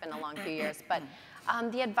anymore. It's been a long few years. But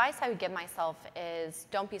the advice I would give myself is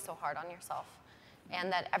don't be so hard on yourself,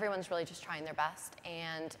 and that everyone's really just trying their best.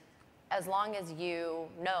 And as long as you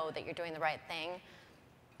know that you're doing the right thing,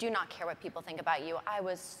 do not care what people think about you. I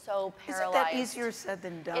was so paralyzed. Isn't that easier said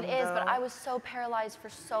than done, It is, though? but I was so paralyzed for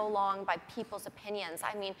so long by people's opinions.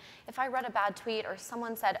 I mean, if I read a bad tweet or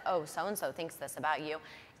someone said, oh, so-and-so thinks this about you,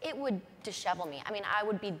 it would dishevel me. I mean, I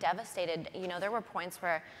would be devastated. You know, there were points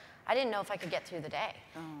where I didn't know if I could get through the day.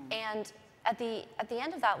 Oh. And at the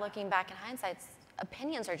end of that, looking back in hindsight,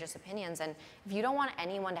 opinions are just opinions. And if you don't want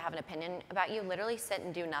anyone to have an opinion about you, literally sit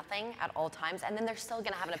and do nothing at all times, and then they're still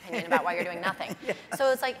going to have an opinion about why you're doing nothing. Yes.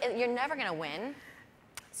 So it's like you're never going to win.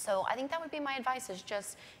 So I think that would be my advice, is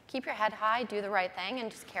just keep your head high, do the right thing, and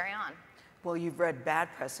just carry on. Well, you've read bad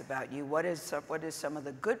press about you. What is some of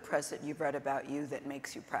the good press that you've read about you that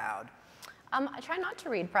makes you proud? I try not to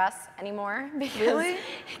read press anymore because really?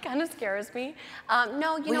 It kind of scares me.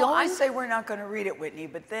 No, you know, we always say we're not going to read it, Whitney,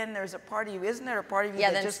 but then there's a part of you, isn't there a part of you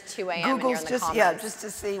that just 2 a.m. Googles and you're in the comments. Yeah, just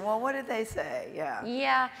to see, well, what did they say? Yeah.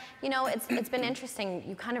 Yeah, you know, it's been interesting.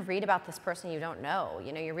 You kind of read about this person you don't know.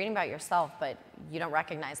 You know, you're reading about yourself, but you don't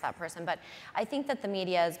recognize that person. But I think that the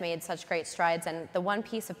media has made such great strides, and the one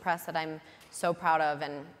piece of press that I'm so proud of,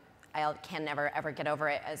 and I can never, ever get over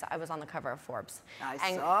it, as I was on the cover of Forbes.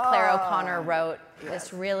 And Claire O'Connor wrote yes.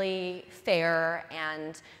 this really fair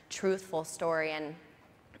and truthful story, and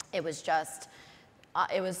it was just,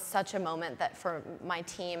 it was such a moment that for my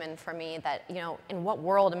team and for me that, you know, in what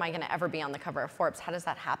world am I going to ever be on the cover of Forbes? How does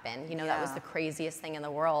that happen? You know, that was the craziest thing in the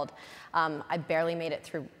world. I barely made it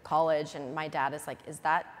through college, and my dad is like, is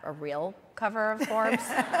that a real cover of Forbes?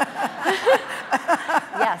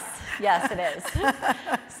 Yes, it is.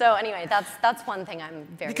 So anyway, that's one thing I'm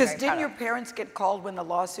very, because very didn't proud your of. parents get called when the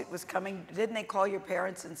lawsuit was coming? Didn't they call your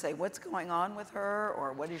parents and say, what's going on with her,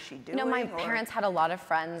 or what is she doing? No, my parents had a lot of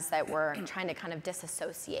friends that were trying to kind of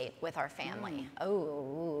disassociate with our family.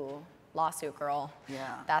 Oh, lawsuit girl.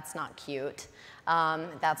 Yeah. That's not cute.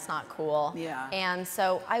 That's not cool. Yeah. And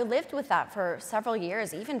so I lived with that for several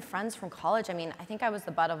years, even friends from college. I mean, I think I was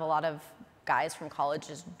the butt of a lot of guys from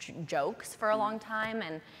college's jokes for a long time,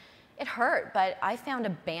 and it hurt, but I found a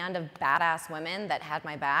band of badass women that had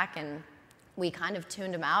my back, and we kind of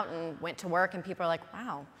tuned them out and went to work, and people are like,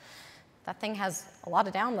 wow, that thing has a lot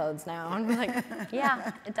of downloads now. And we're like,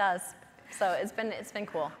 yeah, it does. So it's been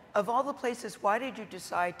cool. Of all the places, why did you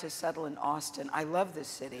decide to settle in Austin? I love this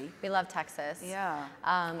city. We love Texas. Yeah.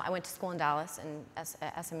 I went to school in Dallas in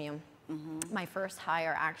SMU. Mm-hmm. My first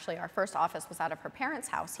hire, actually, our first office was out of her parents'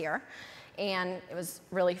 house here. And it was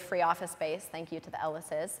really free office space. Thank you to the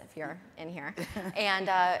Ellises, if you're in here. And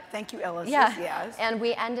thank you, Ellises. Yeah. Yes. And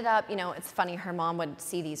we ended up, you know, it's funny, her mom would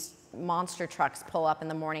see these monster trucks pull up in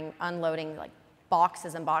the morning, unloading like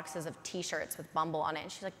boxes and boxes of T-shirts with Bumble on it.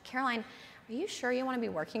 And she's like, Caroline, are you sure you want to be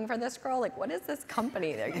working for this girl? Like, what is this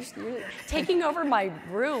company? You're taking over my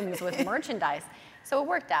rooms with merchandise. So it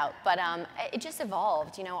worked out, but it just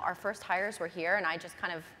evolved. You know, our first hires were here, and I just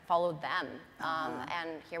kind of followed them, and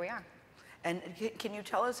here we are. And can you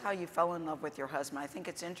tell us how you fell in love with your husband? I think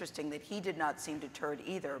it's interesting that he did not seem deterred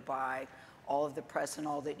either by all of the press and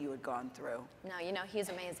all that you had gone through. No, you know, he's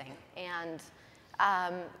amazing. And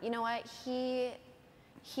you know what?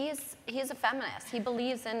 He's a feminist. He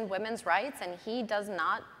believes in women's rights, and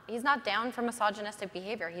he's not down for misogynistic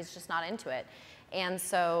behavior. He's just not into it. And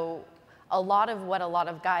so a lot of what a lot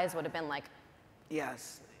of guys would have been like,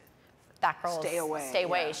 yes, that girl, stay away.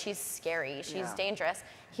 Yeah. She's scary. She's dangerous.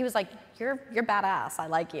 He was like, you're badass. I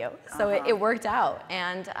like you. So it worked out,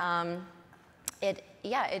 and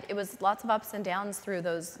it was lots of ups and downs through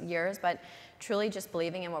those years, but truly just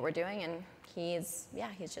believing in what we're doing, and he's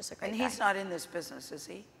just a great guy. And he's not in this business, is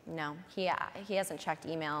he? No, he hasn't checked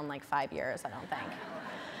email in like 5 years, I don't think.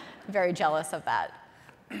 Very jealous of that.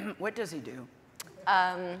 What does he do?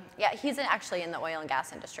 Yeah, he's actually in the oil and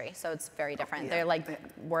gas industry, so it's very different. They're like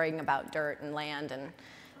worrying about dirt and land, and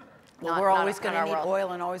well, we're always going to need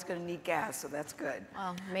oil and always going to need gas, so that's good.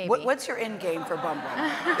 Well, maybe. What's your end game for Bumble?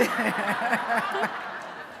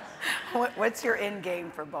 What's your end game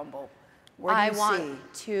for Bumble? Where do you see? I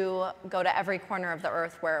want to go to every corner of the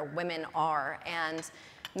earth where women are and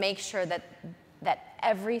make sure that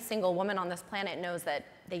every single woman on this planet knows that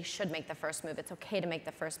they should make the first move. It's okay to make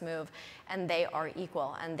the first move, and they are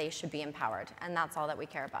equal, and they should be empowered, and that's all that we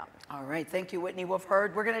care about. All right, thank you, Whitney Wolfe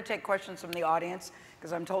Herd. We're going to take questions from the audience,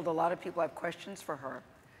 because I'm told a lot of people have questions for her.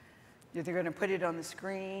 They're going to put it on the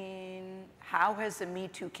screen. How has the Me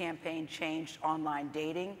Too campaign changed online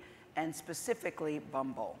dating, and specifically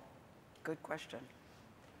Bumble? Good question.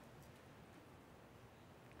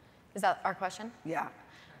 Is that our question? Yeah.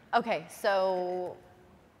 Okay, so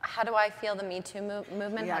how do I feel the Me Too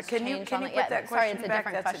movement has changed? Can you put that question sorry, it's a back?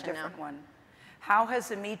 different That's question a different now. one. How has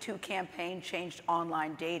the Me Too campaign changed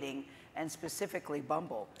online dating and specifically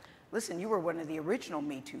Bumble? Listen, you were one of the original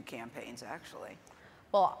Me Too campaigns, actually.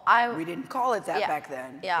 Well, we didn't call it that back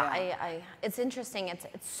then. Yeah, it's interesting.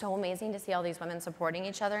 It's so amazing to see all these women supporting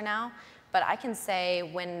each other now. But I can say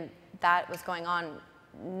when that was going on,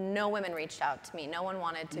 no women reached out to me. No one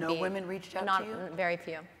wanted to be. No women reached out to you? Very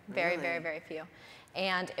few. Very, Really? very, very few.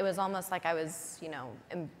 And it was almost like I was, you know,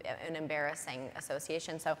 an embarrassing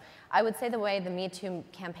association. So I would say the way the Me Too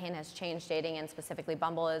campaign has changed dating, and specifically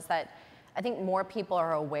Bumble, is that I think more people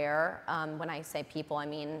are aware. When I say people, I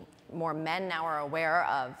mean more men now are aware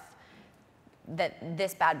of that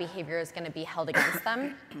this bad behavior is going to be held against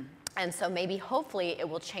them. And so maybe, hopefully, it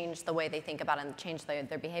will change the way they think about it and change the way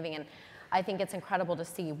they're behaving. And I think it's incredible to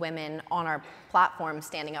see women on our platform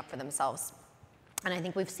standing up for themselves. And I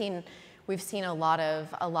think we've seen a lot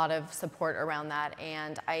of support around that.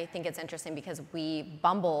 And I think it's interesting because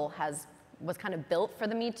Bumble was kind of built for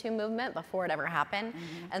the Me Too movement before it ever happened.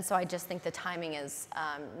 And so I just think the timing is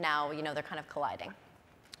now, you know, they're kind of colliding.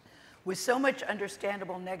 With so much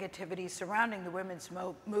understandable negativity surrounding the women's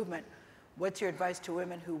movement, what's your advice to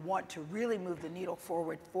women who want to really move the needle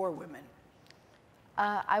forward for women?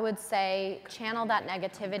 I would say channel that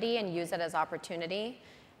negativity and use it as opportunity.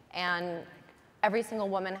 And every single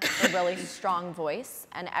woman has a really strong voice,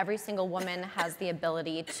 and every single woman has the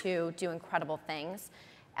ability to do incredible things.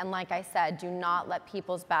 And like I said, do not let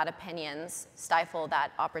people's bad opinions stifle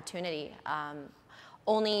that opportunity.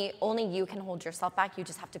 Only you can hold yourself back. You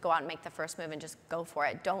just have to go out and make the first move and just go for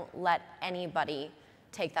it. Don't let anybody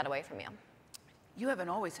take that away from you. You haven't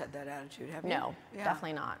always had that attitude, have you? No,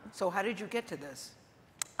 definitely not. So how did you get to this?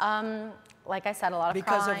 Like I said, a lot of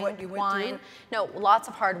because crying, of what you went wine. through? No, lots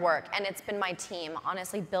of hard work, and it's been my team.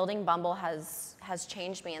 Honestly, building Bumble has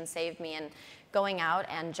changed me and saved me, and going out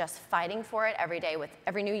and just fighting for it every day with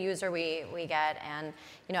every new user we get, and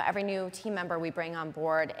you know, every new team member we bring on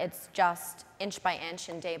board. It's just inch by inch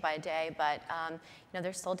and day by day, but you know,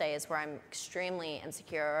 there's still days where I'm extremely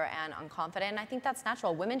insecure and unconfident, and I think that's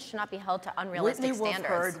natural. Women should not be held to unrealistic Whitney standards.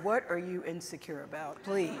 Wolfe Herd, what are you insecure about,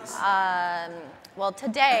 please? Well,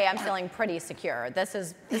 today I'm feeling pretty secure. This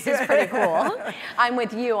is pretty cool. I'm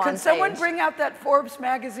with you on Can stage. someone bring out that Forbes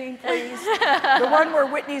magazine, please? The one where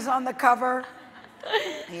Whitney's on the cover?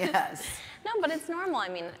 Yes. No, but it's normal. I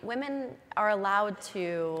mean, women are allowed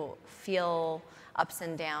to feel ups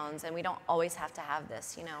and downs, and we don't always have to have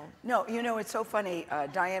this, you know. No, you know, it's so funny.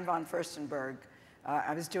 Diane von Furstenberg,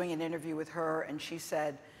 I was doing an interview with her, and she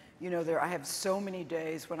said, you know, I have so many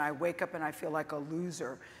days when I wake up and I feel like a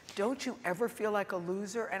loser. Don't you ever feel like a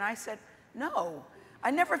loser? And I said, no,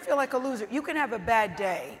 I never feel like a loser. You can have a bad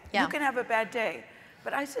day. Yeah. You can have a bad day.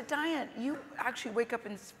 But I said, Diane, you actually wake up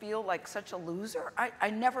and feel like such a loser? I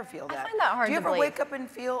never feel that. I find that hard to Do you ever believe. wake up and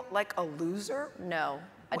feel like a loser? No,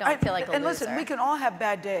 I don't feel like a loser. And listen, we can all have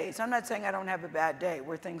bad days. I'm not saying I don't have a bad day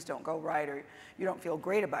where things don't go right or you don't feel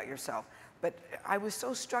great about yourself. But I was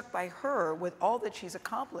so struck by her with all that she's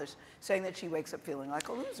accomplished, saying that she wakes up feeling like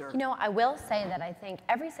a loser. You know, I will say that I think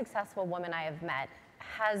every successful woman I have met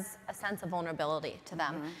has a sense of vulnerability to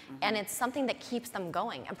them. And it's something that keeps them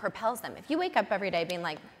going and propels them. If you wake up every day being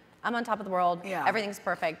like, I'm on top of the world, everything's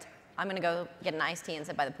perfect, I'm gonna go get an iced tea and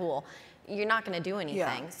sit by the pool, you're not gonna do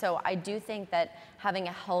anything. So I do think that having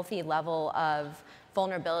a healthy level of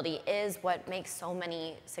vulnerability is what makes so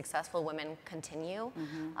many successful women continue.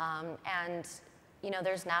 And you know,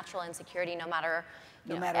 there's natural insecurity no matter,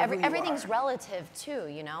 you know, everything's relative too,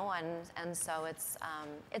 you know, and so it's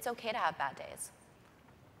okay to have bad days.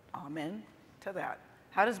 Amen to that.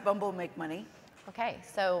 How does Bumble make money? Okay,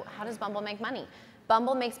 so how does Bumble make money?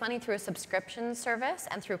 Bumble makes money through a subscription service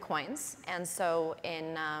and through coins. And so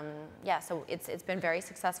so it's been very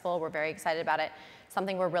successful. We're very excited about it.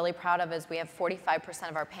 Something we're really proud of is we have 45%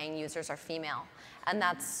 of our paying users are female. And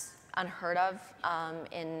that's unheard of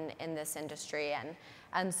in this industry.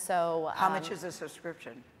 And so how much is a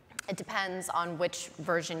subscription? It depends on which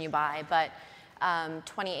version you buy, but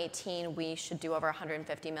 2018 we should do over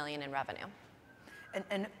 150 million in revenue.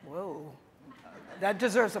 And whoa, that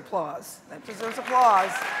deserves applause. That deserves applause.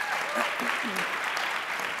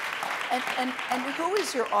 and who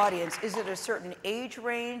is your audience? Is it a certain age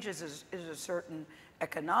range? Is it a certain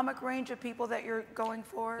economic range of people that you're going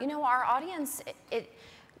for? You know, our audience,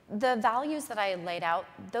 the values that I laid out,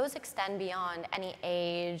 those extend beyond any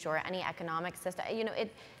age or any economic system. You know,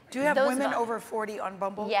 Do you have those women over 40 on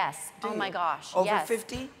Bumble? Yes. Do oh my you? gosh. Over yes.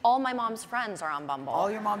 50? All my mom's friends are on Bumble.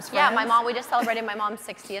 All your mom's friends? Yeah, my mom. We just celebrated my mom's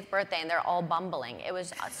 60th birthday, and they're all bumbling. It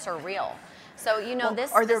was surreal. So you know Well,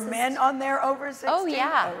 Are there men on there over 60? Oh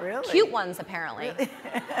yeah. Oh, really? Cute ones apparently. Really?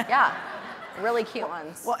 Yeah. Really cute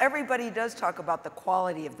ones. Well, everybody does talk about the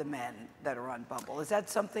quality of the men that are on Bumble. Is that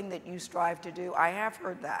something that you strive to do? I have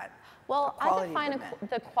heard that. Well, I define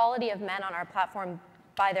the quality of men on our platform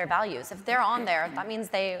by their values. If they're on there, that means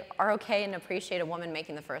they are okay and appreciate a woman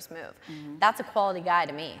making the first move. That's a quality guy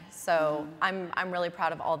to me. So I'm really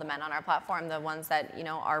proud of all the men on our platform, the ones that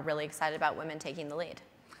are really excited about women taking the lead.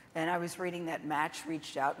 And I was reading that Match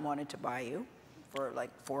reached out and wanted to buy you for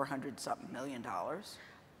like $400-something million,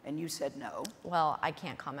 and you said no. Well, I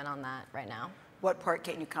can't comment on that right now. What part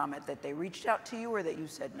can you comment? That they reached out to you, or that you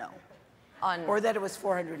said no? On Or that it was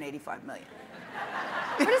 $485 million?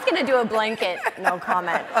 We're just gonna do a blanket no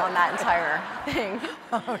comment on that entire thing.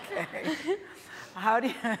 Okay. How do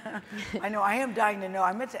you, I know, I am dying to know.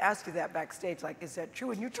 I meant to ask you that backstage, like, is that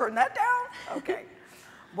true? And you turned that down? Okay.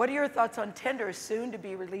 What are your thoughts on Tinder soon to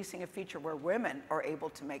be releasing a feature where women are able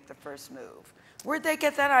to make the first move? Where'd they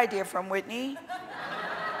get that idea from, Whitney?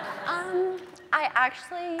 I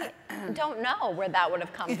actually don't know where that would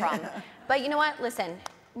have come from. But you know what? Listen,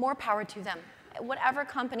 more power to them. Whatever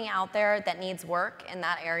company out there that needs work in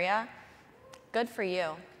that area, good for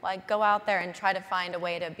you. Like, go out there and try to find a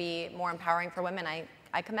way to be more empowering for women.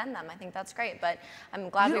 I commend them. I think that's great. But I'm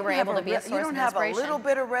glad we were able to be a source of inspiration. You don't have a little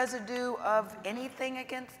bit of residue of anything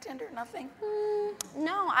against Tinder? Nothing?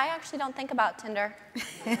 No, I actually don't think about Tinder.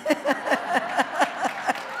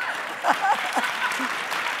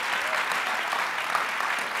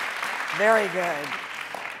 Very good.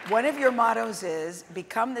 One of your mottos is,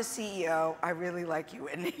 become the CEO, I really like you,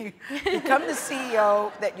 Whitney, become the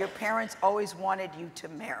CEO that your parents always wanted you to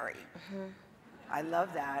marry. I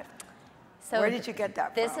love that. So where did you get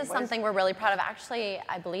that from? This is something we're really proud of. Actually,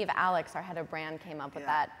 I believe Alex, our head of brand, came up with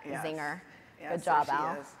that zinger. Yes, good job,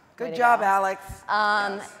 Al. Good job, Alex.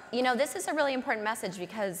 You know, this is a really important message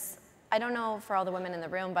because I don't know for all the women in the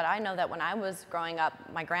room, but I know that when I was growing up,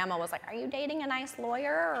 my grandma was like, are you dating a nice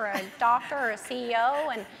lawyer or a doctor or a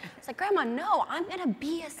CEO? And it's like, Grandma, no, I'm gonna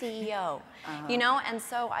be a CEO. You know, and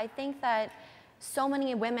so I think that so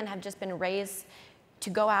many women have just been raised to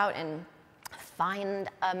go out and find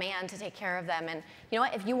a man to take care of them. And you know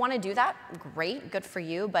what, if you wanna do that, great, good for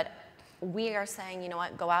you, but we are saying, you know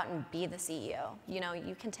what, go out and be the CEO. You know,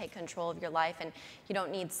 you can take control of your life and you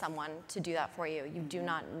don't need someone to do that for you. You do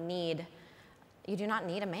not need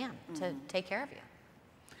a man to take care of you.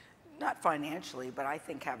 Not financially, but I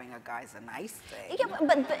think having a guy's a nice thing. Yeah,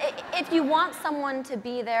 but if you want someone to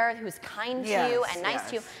be there who's kind to you and nice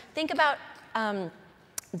to you, think about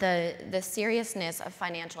the seriousness of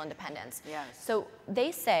financial independence. Yes. So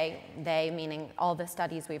they say, they meaning all the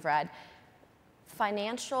studies we've read,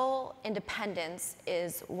 financial independence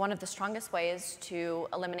is one of the strongest ways to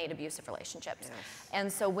eliminate abusive relationships. Yes.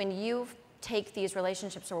 And so when you take these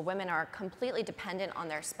relationships where women are completely dependent on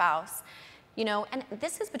their spouse, you know, and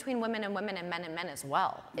this is between women and women and men as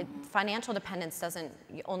well. Financial dependence doesn't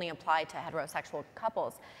only apply to heterosexual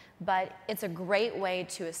couples, but it's a great way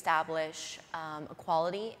to establish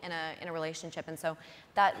equality in a relationship. And so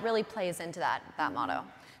that really plays into that motto.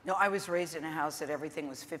 No, I was raised in a house that everything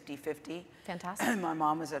was 50-50. Fantastic. My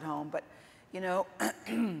mom was at home, but you know,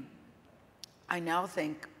 I now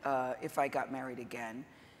think if I got married again,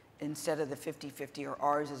 instead of the 50-50 or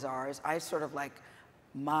ours is ours, I sort of like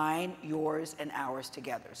mine, yours, and ours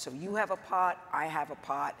together. So you have a pot, I have a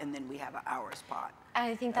pot, and then we have an ours pot.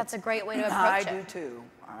 I think that's a great way to approach it. I do too.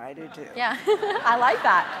 I do too. Yeah, I like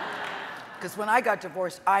that. Because when I got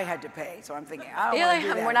divorced, I had to pay. So I'm thinking, I don't want to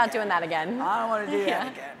do that We're not doing that again. I don't want to do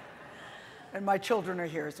that again. And my children are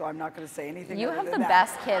here, so I'm not going to say anything. You have the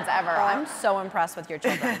best kids ever. I'm so impressed with your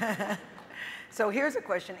children. So here's a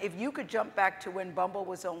question. If you could jump back to when Bumble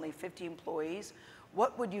was only 50 employees,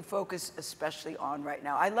 what would you focus especially on right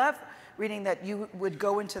now? I love reading that you would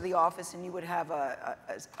go into the office and you would have a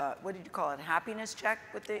what did you call it, happiness check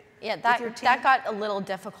with your team? That got a little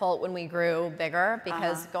difficult when we grew bigger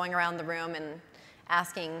because going around the room and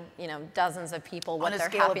asking, you know, dozens of people what their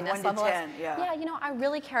happiness level is. Yeah, you know, I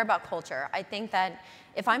really care about culture. I think that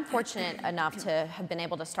if I'm fortunate enough to have been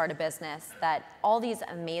able to start a business that all these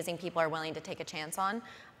amazing people are willing to take a chance on,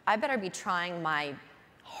 I better be trying my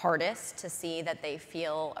hardest to see that they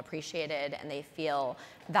feel appreciated and they feel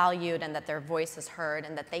valued and that their voice is heard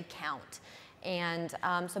and that they count. And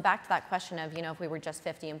so back to that question of, you know, if we were just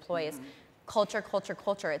 50 employees, culture,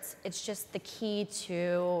 it's just the key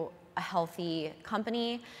to a healthy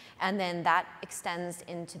company, and then that extends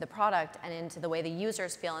into the product and into the way the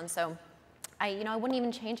users feel. And so I wouldn't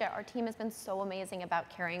even change it. Our team has been so amazing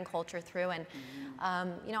about carrying culture through, and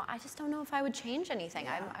I just don't know if I would change anything.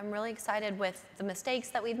 Yeah. I'm really excited with the mistakes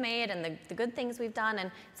that we've made and the good things we've done,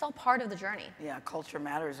 and it's all part of the journey. Yeah, culture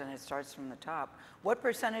matters, and it starts from the top. What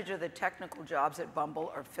percentage of the technical jobs at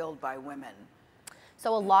Bumble are filled by women?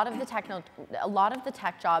 So a lot of the tech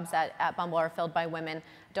jobs at Bumble are filled by women.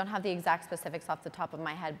 I don't have the exact specifics off the top of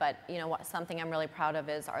my head, but something I'm really proud of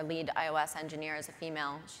is our lead iOS engineer is a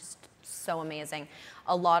female. She's so amazing.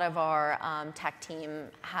 A lot of our tech team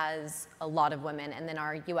has a lot of women, and then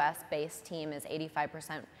our US-based team is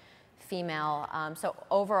 85% female. So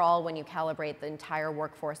overall, when you calibrate the entire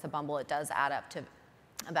workforce of Bumble, it does add up to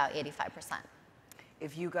about 85%.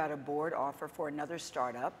 If you got a board offer for another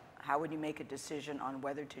startup, how would you make a decision on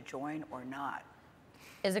whether to join or not?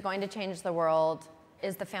 Is it going to change the world?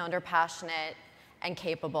 Is the founder passionate and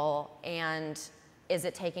capable? And is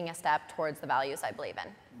it taking a step towards the values I believe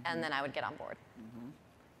in? And then I would get on board.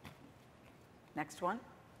 Next one.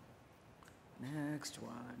 Next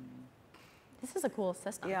one. This is a cool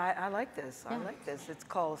system. Yeah, I like this. Yeah. I like this. It's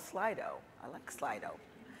called Slido. I like Slido.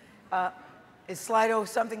 Is Slido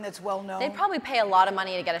something that's well known? They'd probably pay a lot of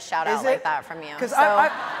money to get a shout out like that from you. Because so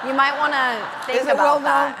you might want to think is it about well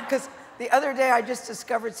that. known? Because the other day I just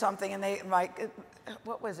discovered something, and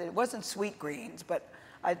what was it? It wasn't sweet greens, but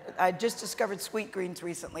I just discovered sweet greens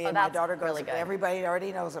recently, and my daughter goes, really good. Everybody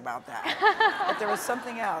already knows about that. But there was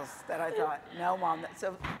something else that I thought, no, Mom.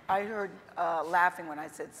 So I heard laughing when I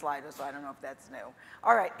said Slido, so I don't know if that's new.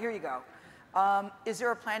 All right, here you go. Is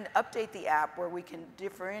there a plan to update the app where we can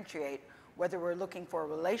differentiate whether we're looking for a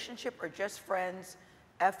relationship or just friends,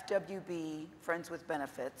 FWB, friends with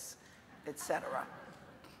benefits, etc.?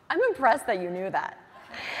 I'm impressed that you knew that.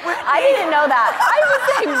 I didn't know that. I was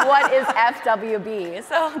saying, what is FWB?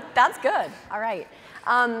 So that's good. All right.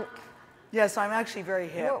 Yes, I'm actually very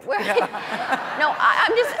hip. No, I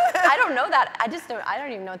don't know that. I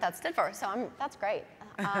don't even know what that stood for. So that's great.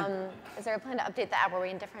 Is there a plan to update the app where we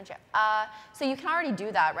can differentiate? So you can already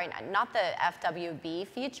do that right now. Not the FWB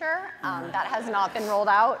feature. That has not been rolled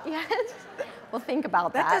out yet. We'll think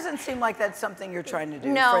about that. That doesn't seem like that's something you're trying to do.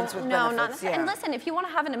 No, friends with benefits. Not necessarily. And listen, if you want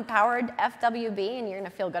to have an empowered FWB and you're going to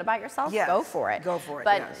feel good about yourself, go for it. Go for it,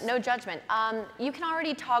 But yes. no judgment. You can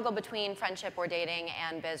already toggle between friendship or dating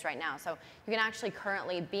and biz right now. So you can actually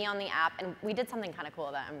currently be on the app, and we did something kind of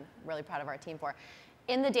cool that I'm really proud of our team for.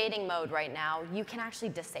 In the dating mode right now, you can actually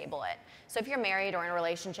disable it. So if you're married or in a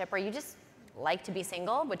relationship or you just like to be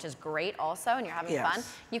single, which is great also, and you're having fun,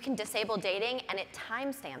 you can disable dating, and it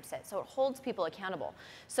timestamps it, so it holds people accountable.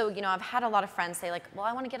 So, I've had a lot of friends say, like, well,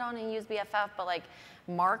 I want to get on and use BFF, but, like,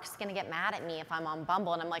 Mark's going to get mad at me if I'm on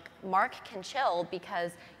Bumble. And I'm like, Mark can chill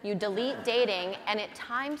because you delete dating, and it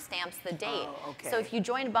timestamps the date. Oh, okay. So if you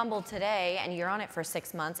joined Bumble today and you're on it for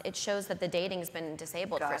 6 months, it shows that the dating's been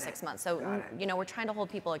disabled for 6 months. So, we're trying to hold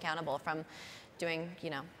people accountable from doing,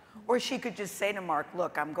 Or she could just say to Mark,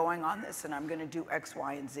 look, I'm going on this and I'm going to do X,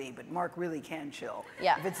 Y, and Z, but Mark really can chill.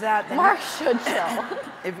 Yeah. If it's that, then Mark should chill.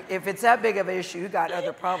 if it's that big of an issue, you got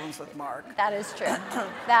other problems with Mark. That is true.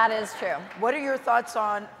 That is true. What are your thoughts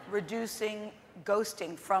on reducing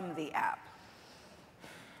ghosting from the app?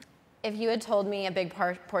 If you had told me a big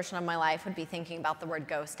portion of my life would be thinking about the word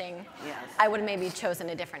ghosting, I would have maybe chosen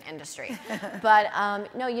a different industry. But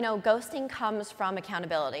no, ghosting comes from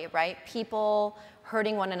accountability, right? People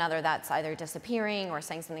hurting one another, that's either disappearing or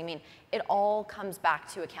saying something mean. It all comes back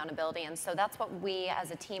to accountability, and so that's what we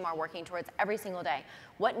as a team are working towards every single day.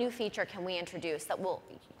 What new feature can we introduce that will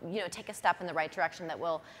take a step in the right direction, that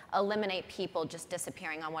will eliminate people just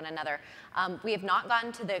disappearing on one another? We have not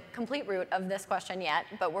gotten to the complete root of this question yet,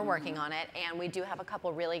 but we're working on it, and we do have a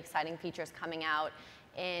couple really exciting features coming out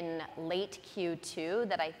in late Q2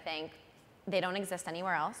 that I think they don't exist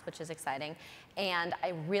anywhere else, which is exciting, and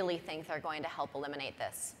I really think they're going to help eliminate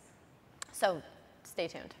this. So stay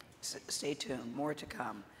tuned. Stay tuned, more to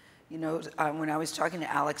come. When I was talking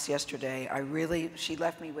to Alex yesterday, she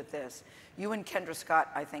left me with this. You and Kendra Scott,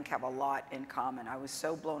 I think, have a lot in common. I was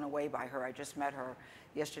so blown away by her. I just met her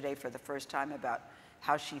yesterday for the first time, about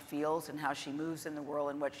how she feels and how she moves in the world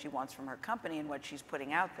and what she wants from her company and what she's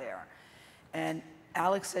putting out there. And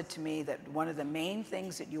Alex said to me that one of the main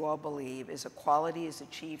things that you all believe is equality is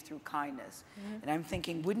achieved through kindness. And I'm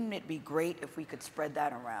thinking, wouldn't it be great if we could spread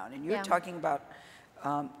that around? And you're talking about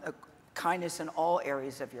kindness in all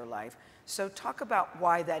areas of your life. So talk about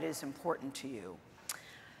why that is important to you.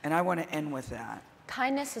 And I want to end with that.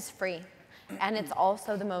 Kindness is free, and it's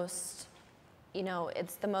also the most you know,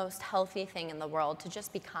 it's the most healthy thing in the world to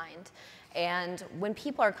just be kind. And when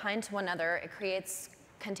people are kind to one another, it creates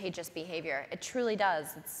contagious behavior. It truly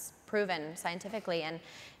does. It's proven scientifically. And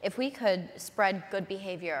if we could spread good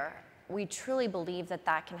behavior, we truly believe that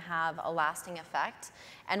that can have a lasting effect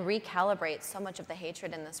and recalibrate so much of the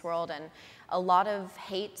hatred in this world. And a lot of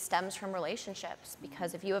hate stems from relationships,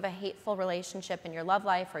 because if you have a hateful relationship in your love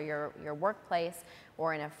life or your workplace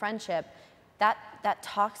or in a friendship, that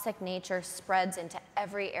toxic nature spreads into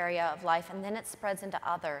every area of life, and then it spreads into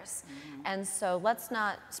others. And so let's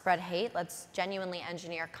not spread hate. Let's genuinely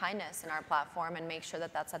engineer kindness in our platform and make sure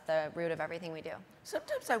that that's at the root of everything we do.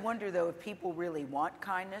 Sometimes I wonder, though, if people really want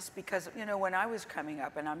kindness, because, you know, when I was coming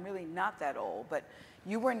up, and I'm really not that old, but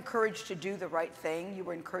you were encouraged to do the right thing. You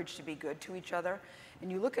were encouraged to be good to each other.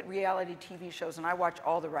 And you look at reality TV shows, and I watch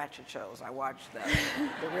all the ratchet shows. I watch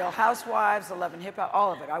the Real Housewives, the Love and Hip Hop,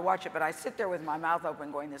 all of it. I watch it, but I sit there with my mouth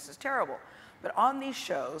open going, this is terrible. But on these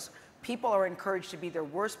shows, people are encouraged to be their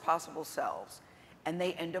worst possible selves, and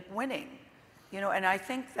they end up winning. You know, and I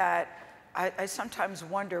think that I sometimes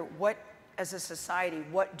wonder, what, as a society,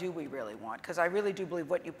 what do we really want? Because I really do believe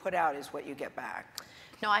what you put out is what you get back.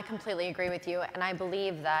 No, I completely agree with you, and I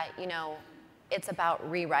believe that, you know, it's about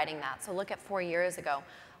rewriting that. So look at 4 years ago,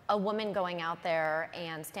 a woman going out there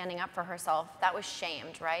and standing up for herself, that was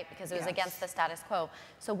shamed, right? Because it was against the status quo.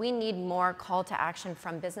 So we need more call to action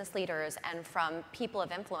from business leaders and from people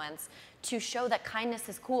of influence to show that kindness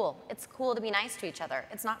is cool. It's cool to be nice to each other.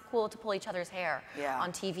 It's not cool to pull each other's hair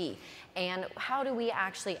on TV. And how do we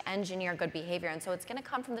actually engineer good behavior? And so it's gonna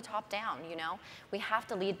come from the top down, you know? We have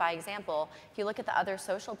to lead by example. If you look at the other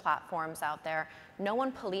social platforms out there, no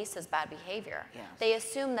one polices bad behavior. They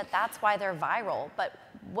assume that that's why they're viral, but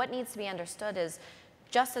what needs to be understood is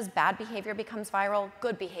just as bad behavior becomes viral,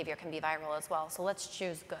 good behavior can be viral as well. So let's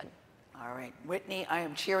choose good. All right, Whitney, I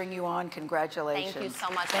am cheering you on. Congratulations. Thank you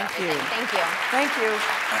so much. Thank you. Thank you. Thank you.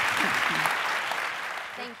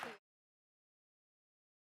 Thank you.